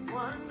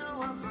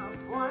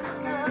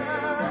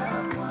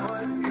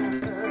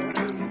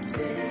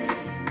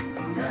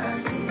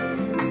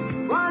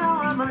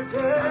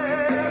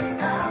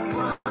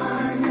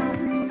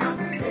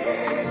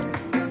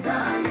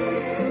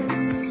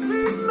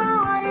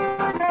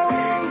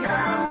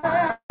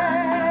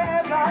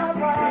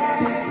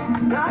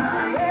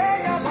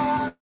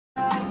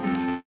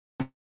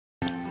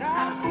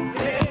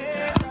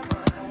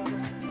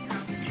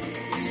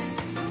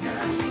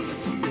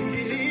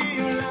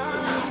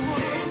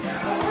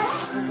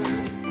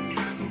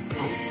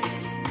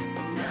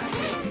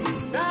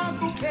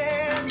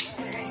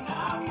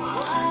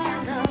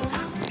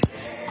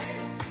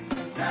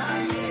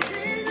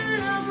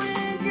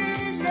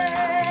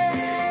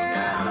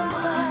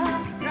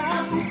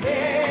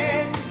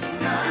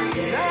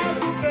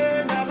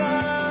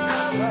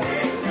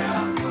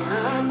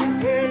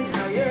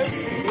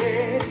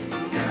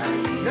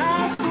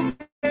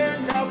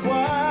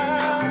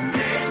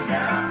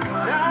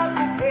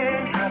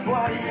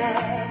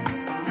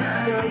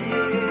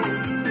 Yeah.